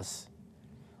are lost."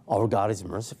 Our God is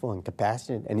merciful and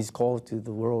compassionate, and His call to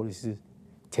the world is to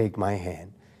take my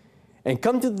hand and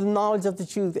come to the knowledge of the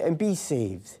truth and be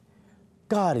saved.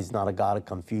 God is not a God of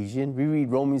confusion. We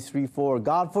read Romans 3:4,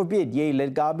 "God forbid, yea,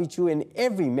 let God be true and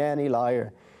every man a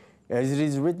liar, as it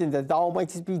is written that thou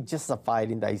mightest be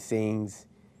justified in thy sayings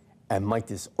and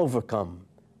mightest overcome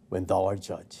when thou art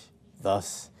judged."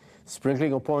 Thus,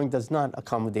 sprinkling or pouring does not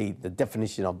accommodate the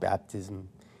definition of baptism,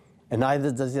 and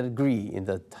neither does it agree in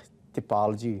the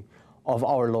typology of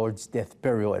our Lord's death,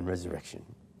 burial, and resurrection.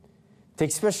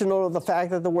 Take special note of the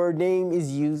fact that the word name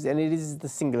is used, and it is the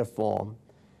singular form.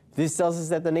 This tells us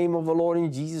that the name of the Lord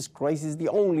in Jesus Christ is the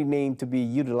only name to be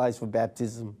utilized for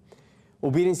baptism.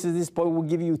 Obedience to this point will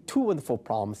give you two wonderful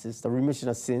promises: the remission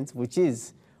of sins, which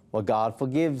is what God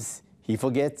forgives, He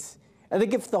forgets, and the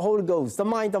gift of the Holy Ghost, the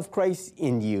mind of Christ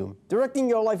in you, directing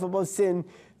your life above sin,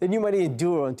 that you might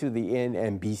endure unto the end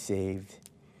and be saved.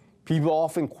 People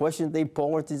often question the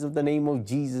importance of the name of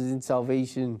Jesus in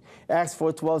salvation. Acts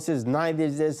 4:12 says, "Neither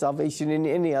is there salvation in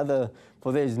any other,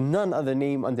 for there is none other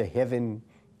name under heaven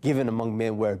given among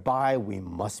men whereby we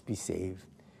must be saved."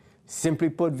 Simply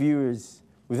put, viewers,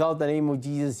 without the name of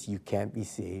Jesus, you can't be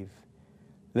saved.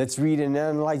 Let's read and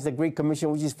analyze the Great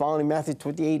Commission, which is found in Matthew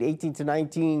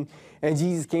 28:18-19. "And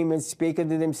Jesus came and spake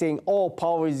unto them, saying, All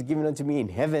power is given unto me in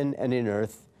heaven and in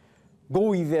earth.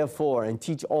 Go ye therefore and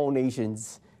teach all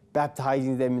nations,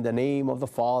 baptizing them in the name of the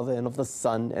Father and of the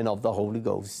Son and of the Holy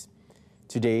Ghost."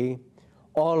 Today,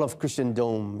 all of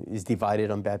Christendom is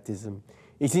divided on baptism.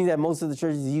 It seems that most of the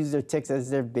churches use their text as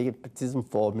their baptism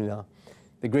formula.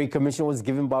 The Great Commission was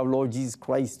given by our Lord Jesus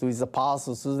Christ to His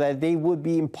apostles so that they would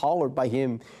be empowered by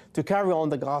Him to carry on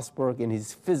the gospel work in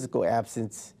His physical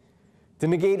absence. To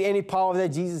negate any power that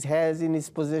Jesus has in His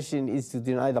possession is to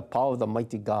deny the power of the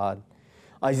mighty God.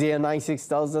 Isaiah 9:6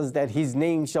 tells us that His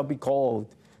name shall be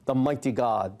called the mighty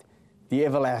God, the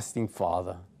everlasting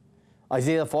Father.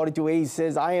 Isaiah 42:8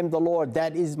 says, "I am the Lord,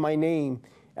 that is my name,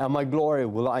 and my glory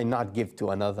will I not give to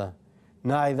another,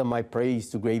 neither my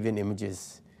praise to graven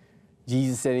images."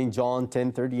 Jesus said in John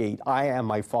 10:38, "I and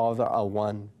my Father are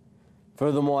one."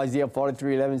 Furthermore, Isaiah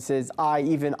 43:11 says, I,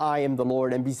 even I, am the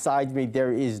Lord, and besides me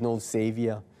there is no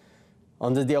Savior.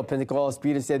 On the day of Pentecost,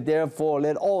 Peter said, therefore,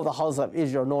 let all the house of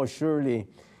Israel know surely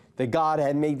that God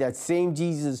had made that same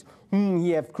Jesus whom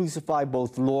he hath crucified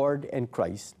both Lord and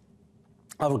Christ.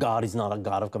 Our God is not a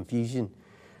God of confusion.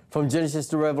 From Genesis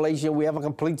to Revelation, we have a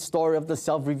complete story of the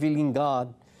self-revealing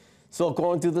God. So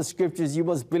according to the scriptures, you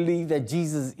must believe that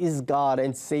Jesus is God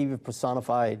and Savior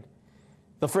personified.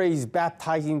 The phrase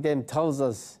baptizing them tells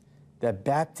us that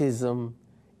baptism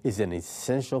is an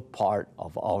essential part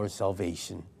of our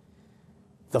salvation.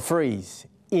 The phrase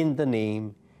in the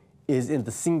name is in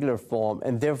the singular form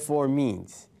and therefore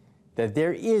means that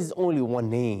there is only one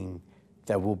name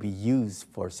that will be used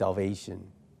for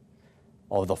salvation.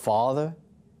 Of the Father,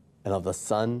 and of the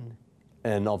Son,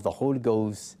 and of the Holy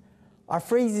Ghost are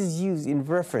phrases used in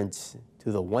reference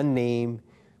to the one name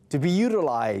to be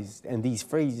utilized, and these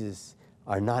phrases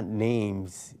are not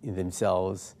names in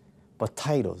themselves, but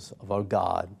titles of our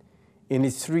God in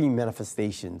its three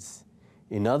manifestations.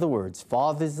 In other words,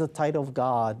 Father is the title of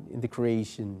God in the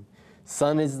creation,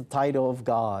 Son is the title of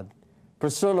God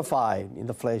personified in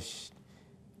the flesh,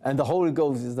 and the Holy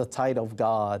Ghost is the title of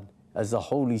God as the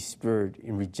Holy Spirit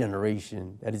in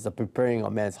regeneration, that is the preparing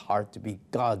of man's heart to be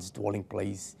God's dwelling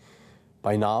place.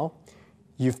 By now,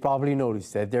 you've probably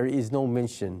noticed that there is no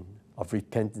mention of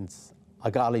repentance, a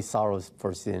godly sorrow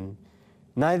for sin.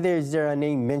 Neither is there a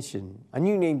name mentioned, a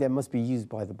new name that must be used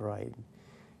by the bride.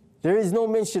 There is no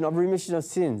mention of remission of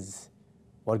sins.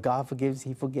 What God forgives,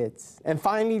 he forgets. And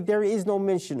finally, there is no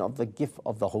mention of the gift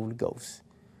of the Holy Ghost,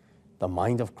 the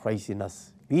mind of Christ in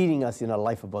us, leading us in a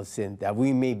life above sin, that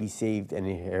we may be saved and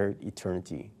inherit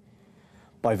eternity.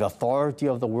 By the authority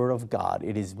of the Word of God,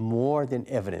 it is more than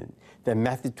evident that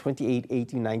Matthew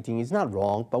 28:18-19 is not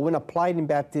wrong, but when applied in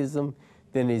baptism,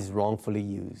 then it is wrongfully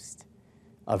used.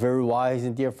 A very wise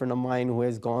and dear friend of mine who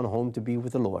has gone home to be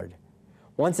with the Lord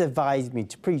once advised me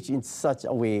to preach in such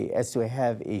a way as to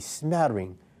have a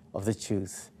smattering of the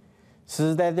truth,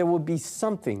 so that there would be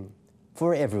something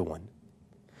for everyone.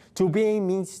 To obey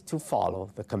means to follow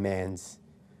the commands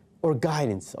or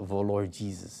guidance of our Lord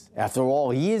Jesus. After all,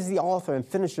 he is the author and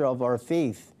finisher of our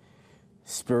faith.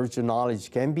 Spiritual knowledge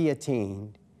can be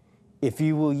attained if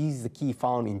you will use the key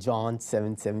found in John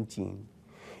 7:17.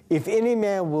 If any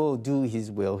man will do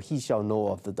his will, he shall know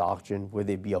of the doctrine,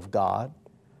 whether it be of God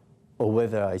or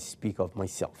whether I speak of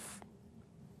myself.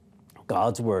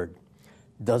 God's word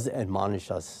does admonish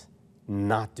us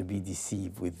not to be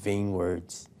deceived with vain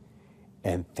words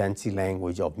and fancy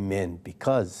language of men,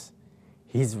 because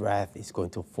his wrath is going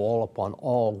to fall upon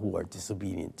all who are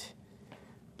disobedient.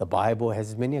 The Bible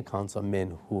has many accounts of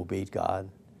men who obeyed God.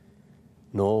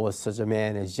 Noah was such a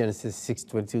man, as Genesis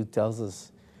 6:22 tells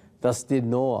us. Thus did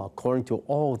Noah according to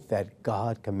all that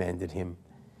God commanded him.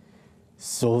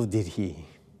 So did he.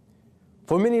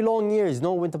 For many long years,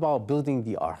 Noah went about building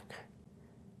the ark.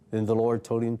 Then the Lord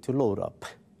told him to load up.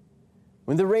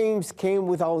 When the rains came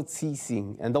without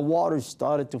ceasing and the waters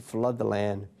started to flood the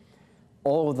land,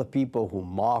 all the people who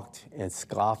mocked and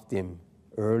scoffed him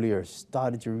earlier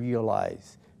started to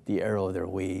realize the error of their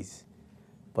ways,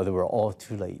 but they were all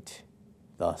too late.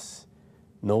 Thus,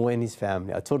 Noah and his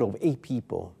family, a total of 8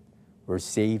 people, were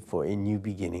saved for a new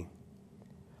beginning.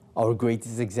 Our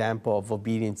greatest example of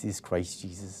obedience is Christ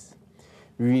Jesus.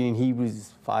 We read in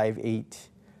Hebrews 5:8,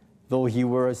 though he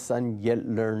were a son, yet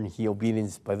learned he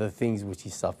obedience by the things which he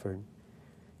suffered.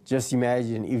 Just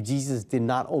imagine if Jesus did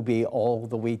not obey all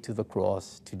the way to the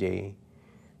cross today,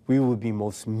 we would be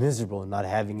most miserable not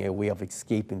having a way of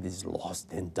escaping this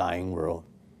lost and dying world.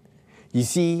 You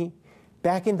see,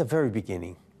 back in the very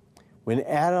beginning, when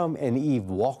Adam and Eve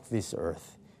walked this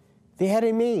earth, they had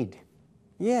it made.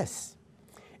 Yes,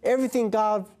 everything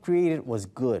God created was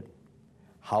good.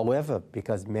 However,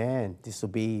 because man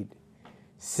disobeyed,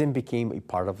 sin became a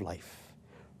part of life.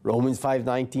 Romans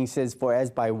 5:19 says, for as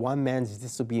by one man's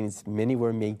disobedience many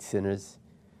were made sinners,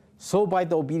 so by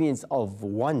the obedience of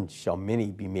one shall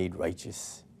many be made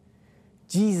righteous.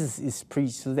 Jesus is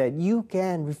preached so that you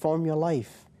can reform your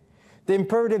life. The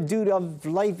imperative duty of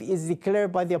life is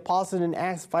declared by the apostle in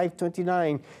Acts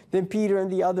 5:29. Then Peter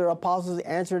and the other apostles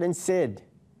answered and said,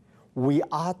 we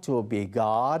ought to obey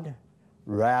God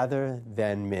rather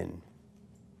than men.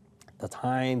 The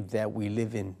time that we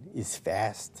live in is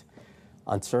fast,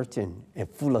 uncertain, and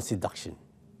full of seduction.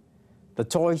 The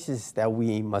choices that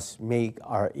we must make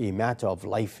are a matter of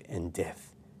life and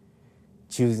death.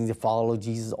 Choosing to follow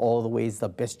Jesus all the way is the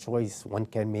best choice one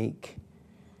can make.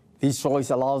 This choice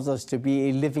allows us to be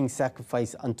a living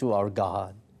sacrifice unto our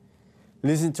God.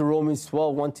 Listen to Romans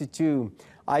 12:1-2.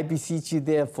 I beseech you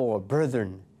therefore,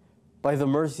 brethren, by the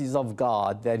mercies of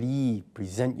God, that ye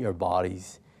present your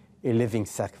bodies a living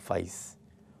sacrifice,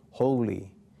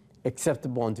 holy,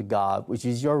 acceptable unto God, which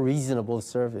is your reasonable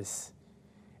service.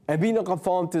 And be not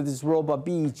conformed to this world, but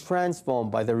be ye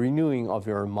transformed by the renewing of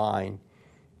your mind,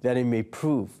 that it may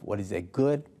prove what is a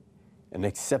good and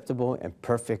acceptable and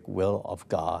perfect will of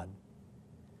God.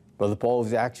 Brother Paul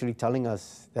is actually telling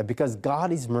us that because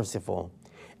God is merciful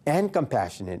and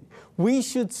compassionate, we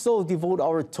should so devote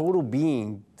our total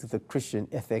being to the Christian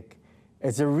ethic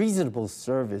as a reasonable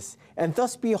service, and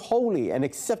thus be holy and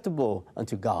acceptable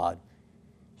unto God.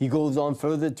 He goes on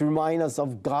further to remind us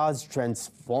of God's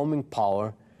transforming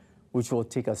power, which will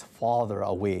take us farther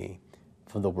away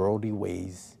from the worldly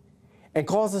ways and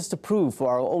cause us to prove for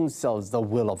our own selves the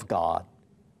will of God,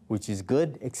 which is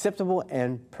good, acceptable,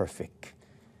 and perfect.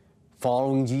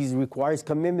 Following Jesus requires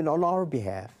commitment on our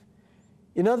behalf.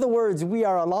 In other words, we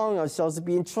are allowing ourselves to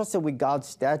be entrusted with God's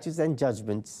statutes and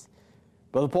judgments.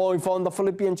 Brother Paul informed the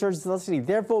Philippian church thusly,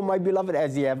 therefore, my beloved,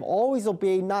 as ye have always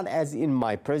obeyed, not as in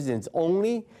my presence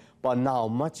only, but now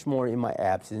much more in my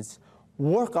absence,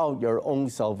 work out your own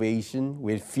salvation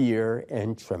with fear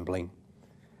and trembling.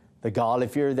 The godly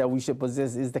fear that we should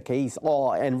possess is the case,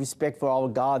 awe and respect for our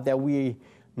God, that we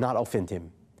not offend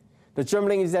him. The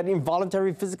trembling is that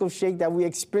involuntary physical shake that we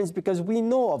experience because we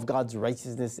know of God's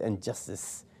righteousness and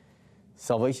justice.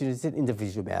 Salvation is an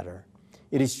individual matter.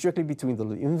 It is strictly between the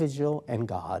individual and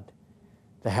God.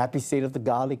 The happy state of the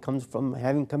godly comes from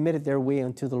having committed their way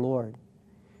unto the Lord.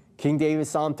 King David,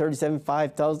 Psalm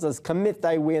 37:5 tells us, commit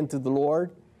thy way unto the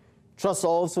Lord, trust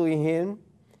also in him,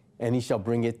 and he shall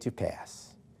bring it to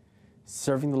pass.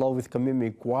 Serving the Lord with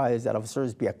commitment requires that our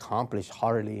service be accomplished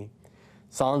heartily.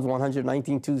 Psalms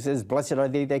 119:2 says, blessed are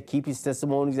they that keep his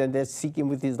testimonies and that seek him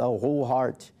with his whole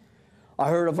heart. I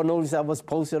heard of a notice that was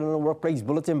posted on a workplace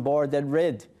bulletin board that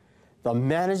read, the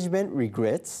management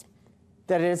regrets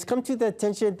that it has come to the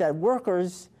attention that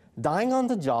workers dying on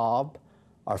the job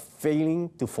are failing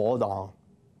to fall down.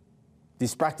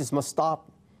 This practice must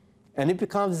stop, and it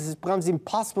becomes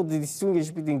impossible to distinguish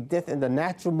between death and the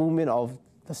natural movement of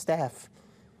the staff.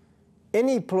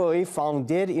 Any employee found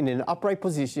dead in an upright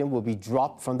position will be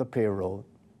dropped from the payroll.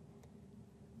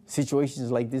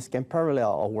 Situations like this can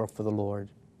parallel our work for the Lord.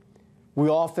 We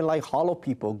often, like hollow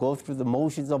people, go through the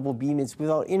motions of obedience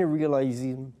without any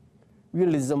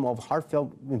realism of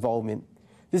heartfelt involvement.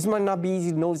 This might not be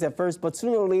easy to notice at first, but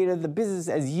sooner or later, the business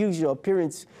as usual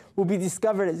appearance will be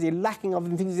discovered as a lacking of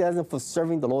enthusiasm for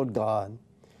serving the Lord God.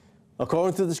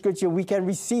 According to the scripture, we can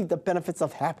receive the benefits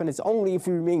of happiness only if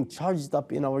we remain charged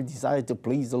up in our desire to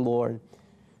please the Lord.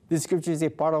 This scripture is a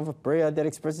part of a prayer that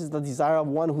expresses the desire of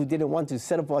one who didn't want to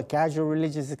settle for a casual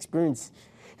religious experience.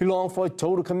 He longed for a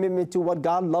total commitment to what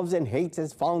God loves and hates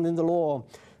as found in the law.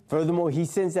 Furthermore, he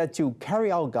sensed that to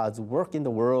carry out God's work in the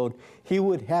world, he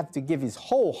would have to give his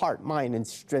whole heart, mind, and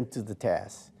strength to the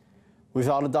task.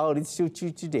 Without a doubt, it's still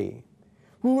true today.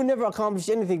 We will never accomplish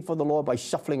anything for the Lord by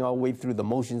shuffling our way through the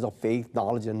motions of faith,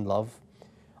 knowledge, and love.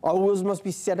 Our wills must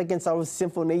be set against our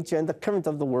sinful nature and the current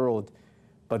of the world.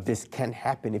 But this can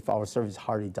happen if our service is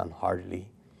hardly done heartily.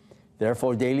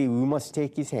 Therefore, daily we must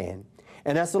take his hand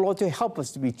and ask the Lord to help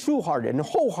us to be true-hearted and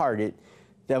wholehearted,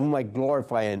 that we might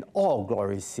glorify an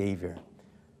all-glorious Savior.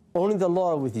 Only the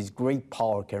Lord with his great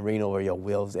power can reign over your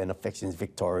wills and affections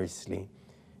victoriously.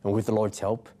 And with the Lord's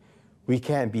help, we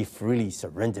can be freely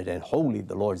surrendered and wholly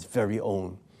the Lord's very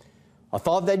own. A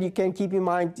thought that you can keep in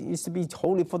mind is to be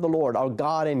holy for the Lord, our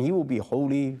God, and he will be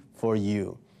holy for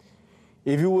you.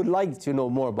 If you would like to know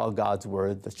more about God's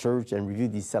Word, the church, and review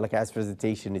the telecast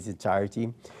presentation in its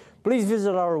entirety, please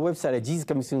visit our website at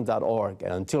jesuscomingsoon.org.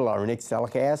 And until our next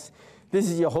telecast, this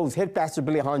is your host, Head Pastor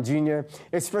Billy Hahn Jr.,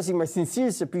 expressing my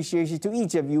sincerest appreciation to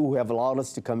each of you who have allowed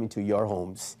us to come into your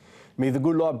homes. May the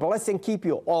good Lord bless and keep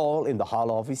you all in the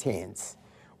hollow of his hands.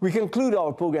 We conclude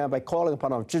our program by calling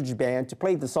upon our church band to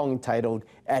play the song entitled,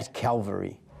 At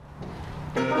Calvary.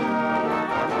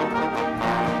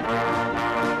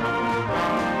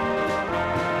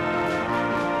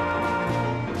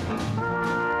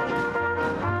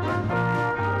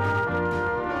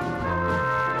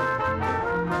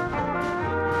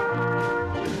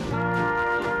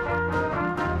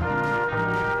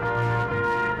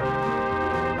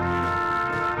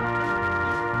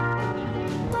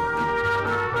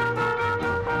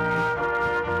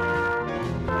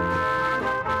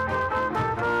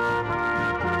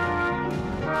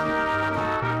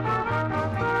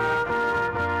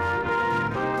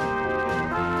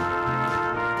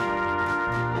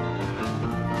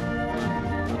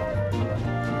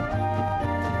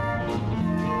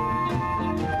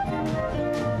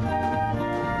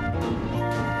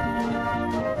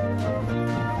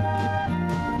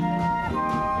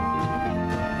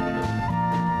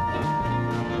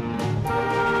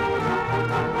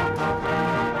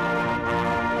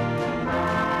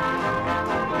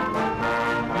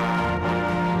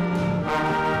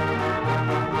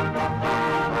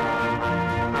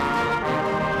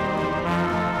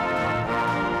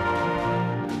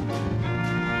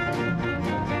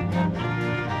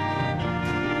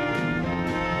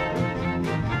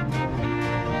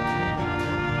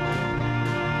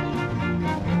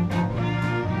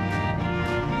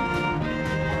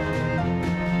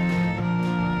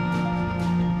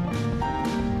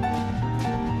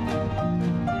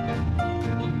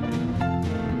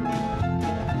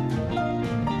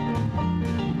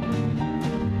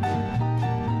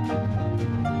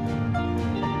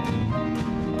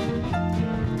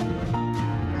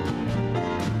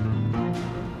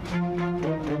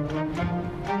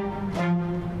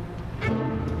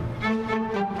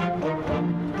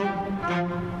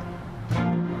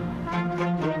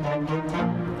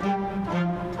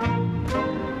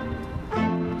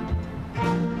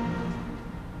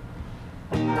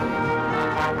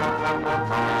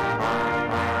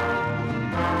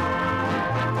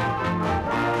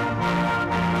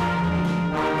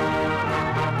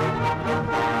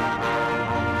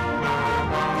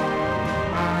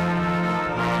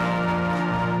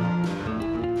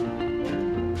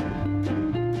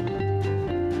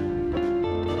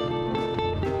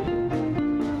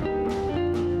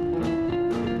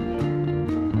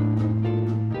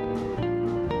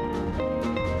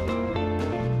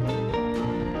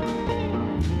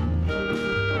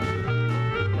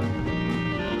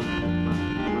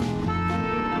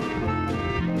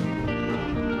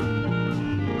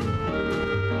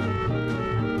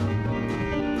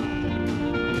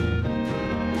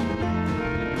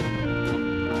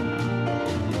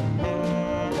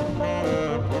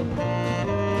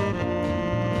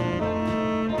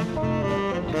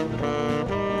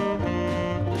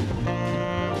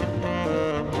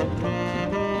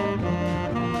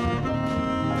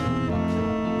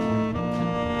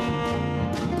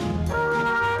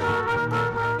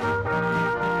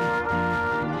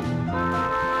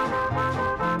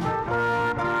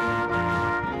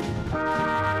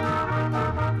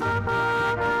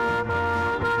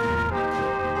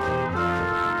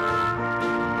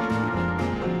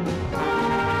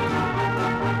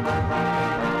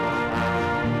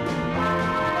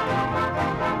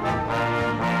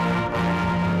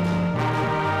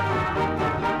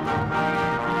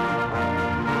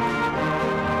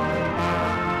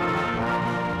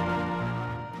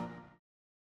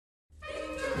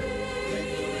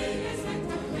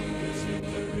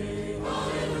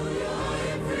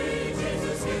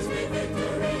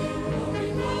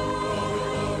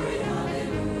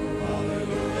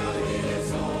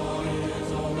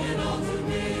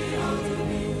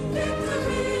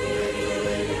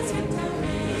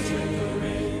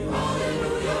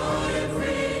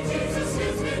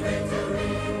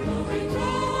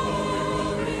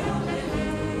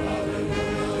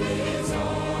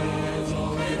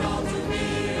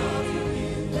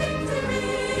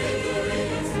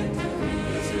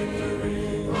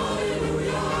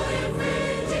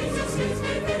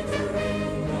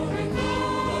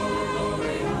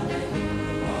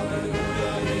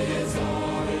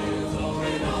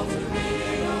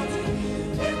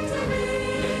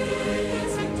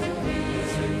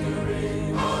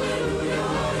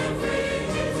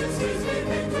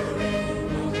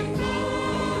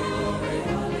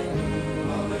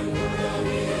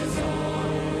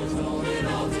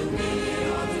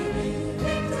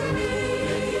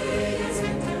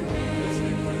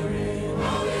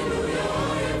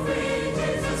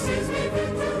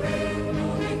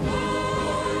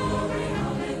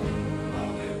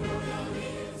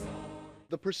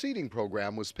 The preceding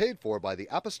program was paid for by the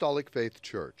Apostolic Faith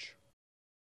Church.